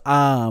else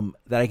that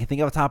I can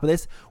think of on top of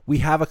this. We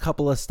have a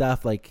couple of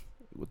stuff like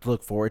to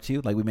look forward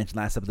to. Like we mentioned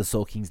last episode, the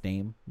Soul King's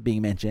name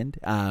being mentioned.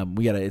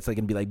 It's like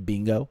gonna be like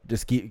bingo.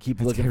 Just keep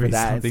looking for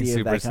that and see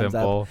if that comes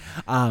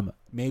up.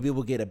 Maybe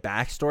we'll get a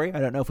backstory. I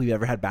don't know if we've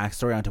ever had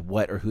backstory onto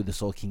what or who the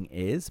Soul King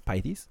is.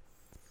 Pythes?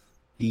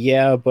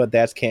 Yeah, but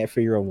that's Can't For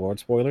Your Own World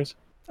spoilers.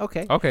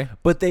 Okay.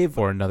 But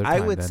for another time, I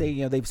would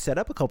say, they've set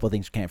up a couple of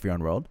things for Camp for Your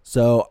Own World.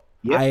 So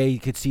I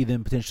could see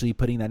them potentially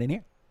putting that in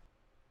here.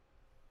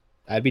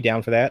 I'd be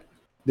down for that.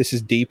 This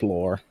is deep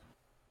lore.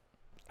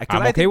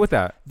 I'm okay with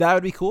that. That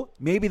would be cool.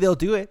 Maybe they'll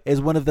do it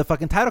as one of the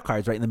fucking title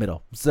cards right in the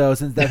middle. So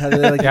since that's how they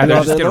like yeah, do they're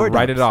all just the gonna lower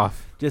write dumps. it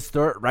off. Just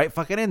throw it right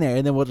fucking in there,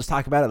 and then we'll just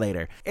talk about it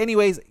later.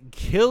 Anyways,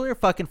 killer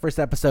fucking first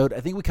episode. I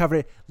think we covered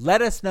it.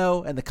 Let us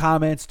know in the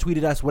comments,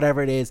 tweeted us,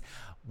 whatever it is,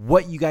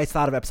 what you guys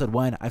thought of episode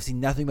 1. I've seen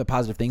nothing but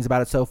positive things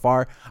about it so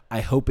far.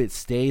 I hope it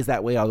stays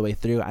that way all the way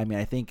through. I mean,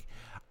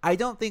 I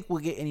don't think we'll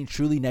get any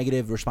truly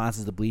negative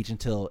responses to Bleach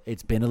until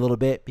it's been a little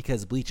bit,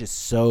 because Bleach is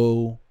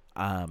so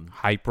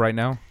hype right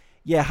now.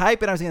 Yeah,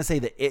 hype, and I was gonna say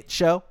the It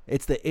show.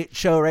 It's the It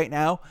show right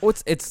now. Oh,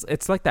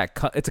 it's like that.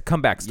 It's a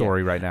comeback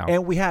story right now.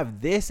 And we have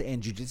this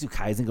and Jujutsu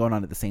Kaisen going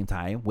on at the same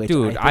time. Which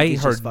dude, I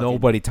heard heard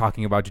nobody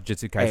talking about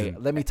Jujutsu Kaisen. Hey,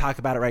 let me talk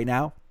about it right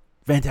now.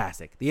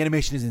 Fantastic. The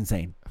animation is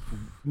insane.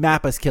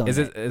 Mappa's killing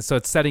it. So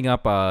it's setting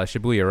up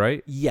Shibuya,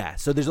 right? Yeah.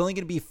 So there's only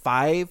going to be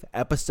 5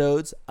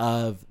 episodes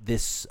of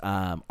this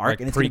arc, Like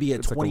and it's going to be a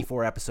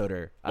 24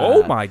 episoder.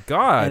 Oh my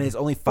god! And it's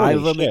only 5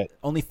 of them. Shit.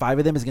 Only 5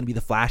 of them is going to be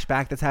the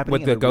flashback that's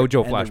happening with the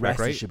Gojo and flashback, the rest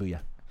right? is Shibuya.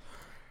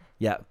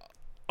 Yeah.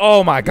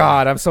 Oh my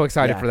god! I'm so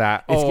excited for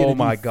that. It's gonna Oh be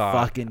my god!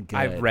 fucking good.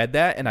 I read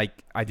that and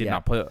I did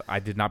not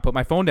put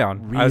my phone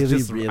down. I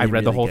Really,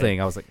 read the whole good.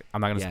 thing. I was like,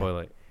 I'm not gonna spoil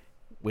it.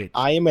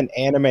 I am an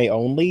anime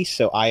only,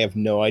 so I have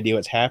no idea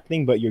what's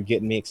happening, but you're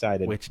getting me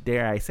excited. Which,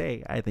 dare I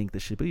say, I think the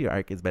Shibuya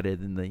arc is better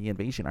than the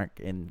Invasion arc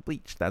in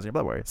Bleach, Thousand Year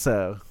Blood War.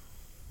 So,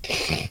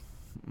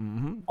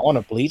 On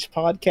a Bleach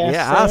podcast?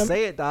 yeah, Sam? I'll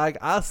say it, dog.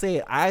 I'll say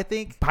it. I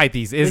think,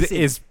 Pythes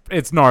Listen.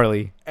 it's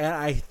gnarly. and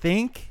I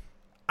think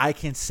I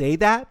can say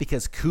that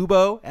because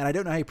Kubo, and I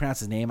don't know how you pronounce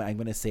his name. I'm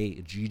going to say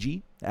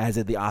Gigi, as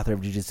the author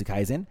of Jujutsu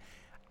Kaisen.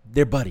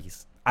 They're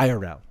buddies,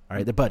 IRL. All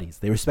right, they're buddies.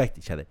 They respect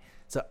each other.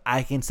 So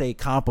I can say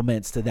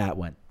compliments to that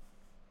one.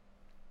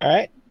 All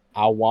right.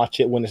 I'll watch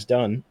it when it's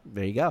done.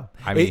 There you go.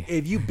 I mean-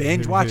 if you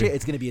binge watch it,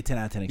 it's going to be a 10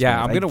 out of 10 experience.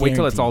 Yeah, I'm I gonna wait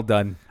till it's guarantee. all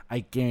done. I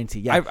guarantee.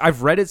 Yeah,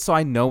 I've read it, so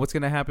I know what's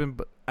gonna happen.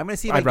 But I'm going to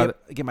see if I'd I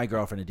get my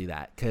girlfriend to do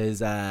that,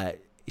 because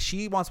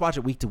she wants to watch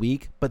it week to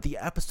week, but the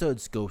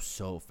episodes go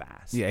so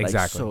fast. yeah, Like,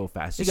 exactly. so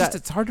fast.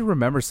 It's hard to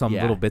remember some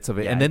Yeah, little bits of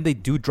it, yeah. and then they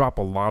do drop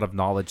a lot of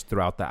knowledge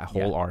throughout that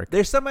whole arc.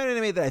 There's some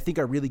anime that I think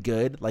are really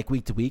good, like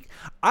week to week.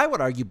 I would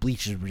argue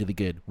Bleach is really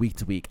good week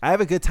to week. I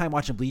have a good time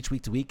watching Bleach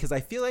week to week because I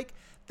feel like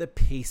the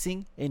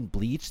pacing in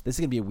Bleach, this is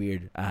going to be a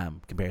weird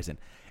comparison.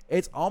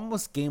 It's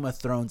almost Game of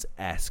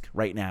Thrones-esque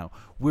right now,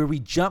 where we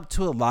jump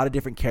to a lot of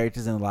different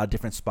characters in a lot of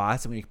different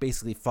spots, and we're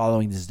basically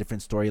following these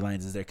different storylines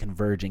as they're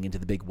converging into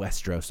the big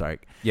Westeros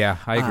arc. Yeah,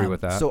 I agree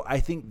with that. So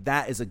I think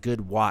that is a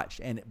good watch.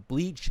 And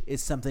Bleach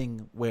is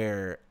something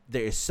where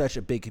there is such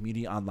a big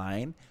community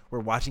online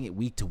where watching it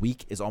week to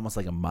week is almost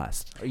like a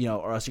must.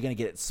 Or else you're going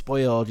to get it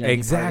spoiled. You're not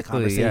gonna be part of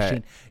the Exactly, yeah.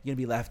 conversation. You're going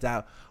to be left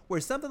out.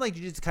 Where something like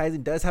Jujutsu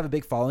Kaisen does have a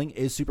big following,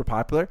 is super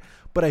popular,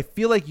 but I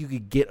feel like you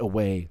could get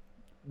away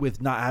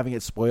with not having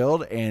it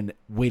spoiled and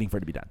waiting for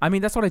it to be done. I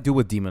mean, that's what I do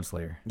with Demon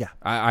Slayer. Yeah.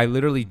 I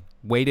literally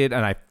waited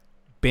and I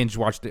binge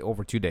watched it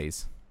over 2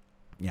 days.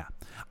 Yeah.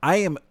 I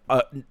am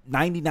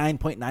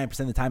 99.9%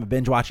 of the time a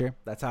binge watcher.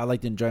 That's how I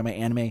like to enjoy my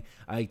anime.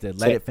 I like to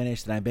let it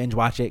finish, then I binge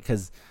watch it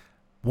because,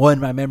 1,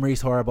 my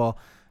memory's horrible.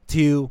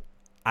 2,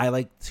 I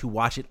like to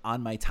watch it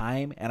on my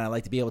time, and I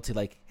like to be able to,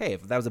 like, hey,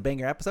 if that was a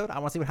banger episode, I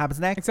want to see what happens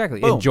next. Exactly.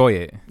 Boom. Enjoy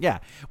it. Yeah,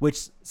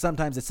 which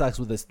sometimes it sucks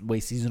with this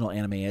way seasonal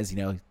anime is.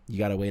 You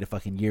got to wait a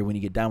fucking year when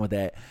you get done with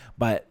it.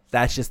 But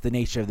that's just the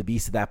nature of the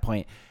beast at that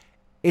point.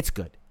 It's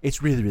good.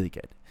 It's really, really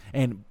good.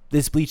 And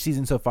this Bleach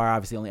season so far,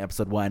 obviously only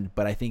episode 1,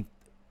 but I think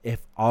if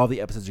all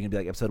the episodes are going to be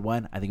like episode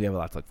 1, I think we have a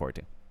lot to look forward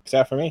to.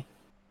 Except for me.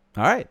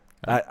 All right.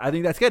 I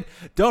think that's good.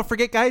 Don't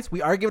forget, guys,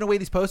 we are giving away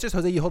these posters.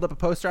 Jose, you hold up a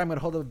poster. I'm going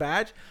to hold up a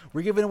badge.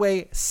 We're giving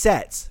away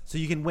sets. So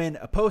you can win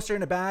a poster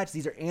and a badge.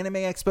 These are Anime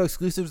Expo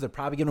exclusives. They're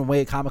probably giving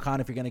away at Comic-Con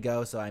if you're going to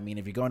go. So, I mean,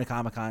 if you're going to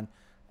Comic-Con,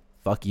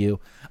 fuck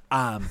you.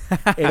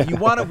 If you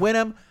want to win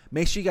them,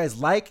 make sure you guys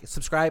like,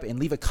 subscribe, and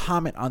leave a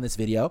comment on this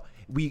video.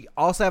 We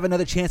also have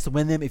another chance to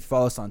win them if you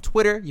follow us on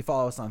Twitter, you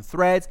follow us on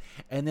Threads,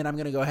 and then I'm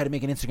going to go ahead and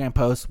make an Instagram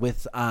post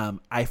with,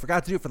 I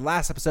forgot to do it for the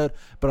last episode,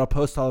 but I'll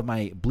post all of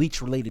my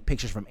Bleach-related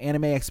pictures from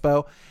Anime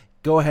Expo.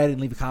 Go ahead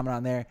and leave a comment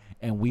on there,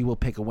 and we will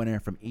pick a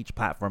winner from each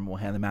platform. We'll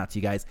hand them out to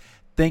you guys.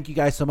 Thank you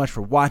guys so much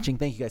for watching.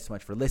 Thank you guys so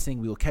much for listening.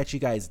 We will catch you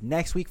guys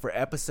next week for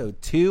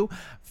episode 2.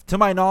 To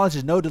my knowledge,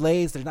 there's no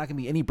delays. There's not going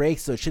to be any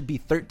breaks, so it should be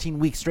 13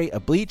 weeks straight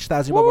of Bleach,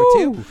 Thousand Year Blood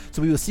War 2.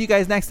 So we will see you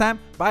guys next time.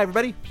 Bye,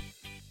 everybody.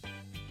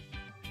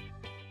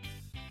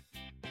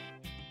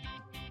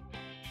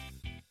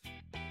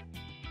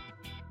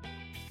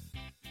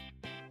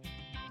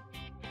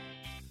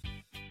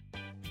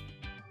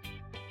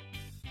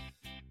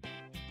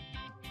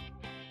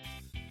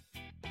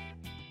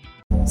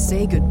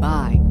 Say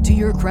goodbye to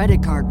your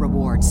credit card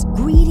rewards.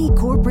 Greedy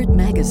corporate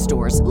mega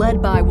stores,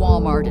 led by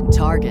Walmart and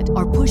Target,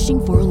 are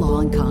pushing for a law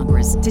in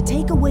Congress to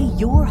take away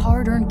your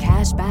hard-earned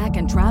cash back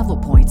and travel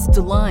points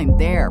to line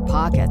their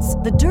pockets.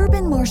 The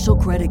Durbin-Marshall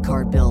credit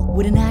card bill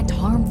would enact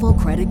harmful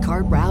credit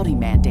card routing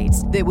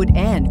mandates that would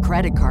end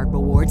credit card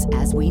rewards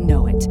as we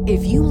know it.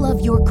 If you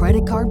love your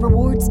credit card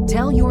rewards,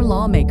 tell your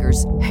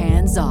lawmakers,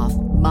 hands off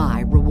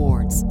my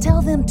rewards.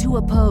 Tell them to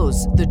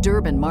oppose the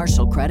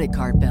Durbin-Marshall credit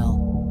card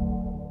bill.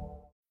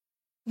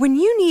 When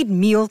you need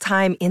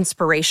mealtime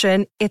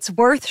inspiration, it's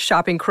worth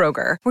shopping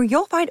Kroger, where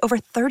you'll find over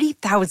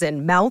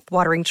 30,000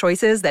 mouth-watering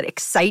choices that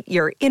excite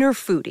your inner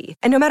foodie.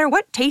 And no matter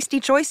what tasty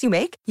choice you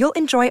make, you'll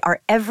enjoy our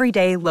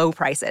everyday low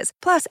prices,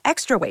 plus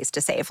extra ways to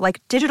save,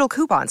 like digital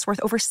coupons worth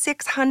over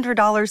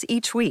 $600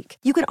 each week.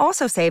 You can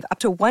also save up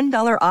to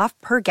 $1 off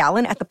per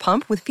gallon at the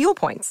pump with fuel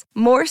points.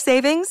 More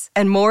savings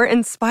and more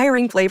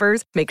inspiring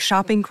flavors make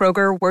shopping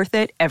Kroger worth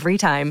it every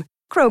time.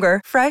 Kroger,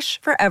 fresh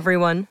for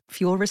everyone.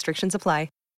 Fuel restrictions apply.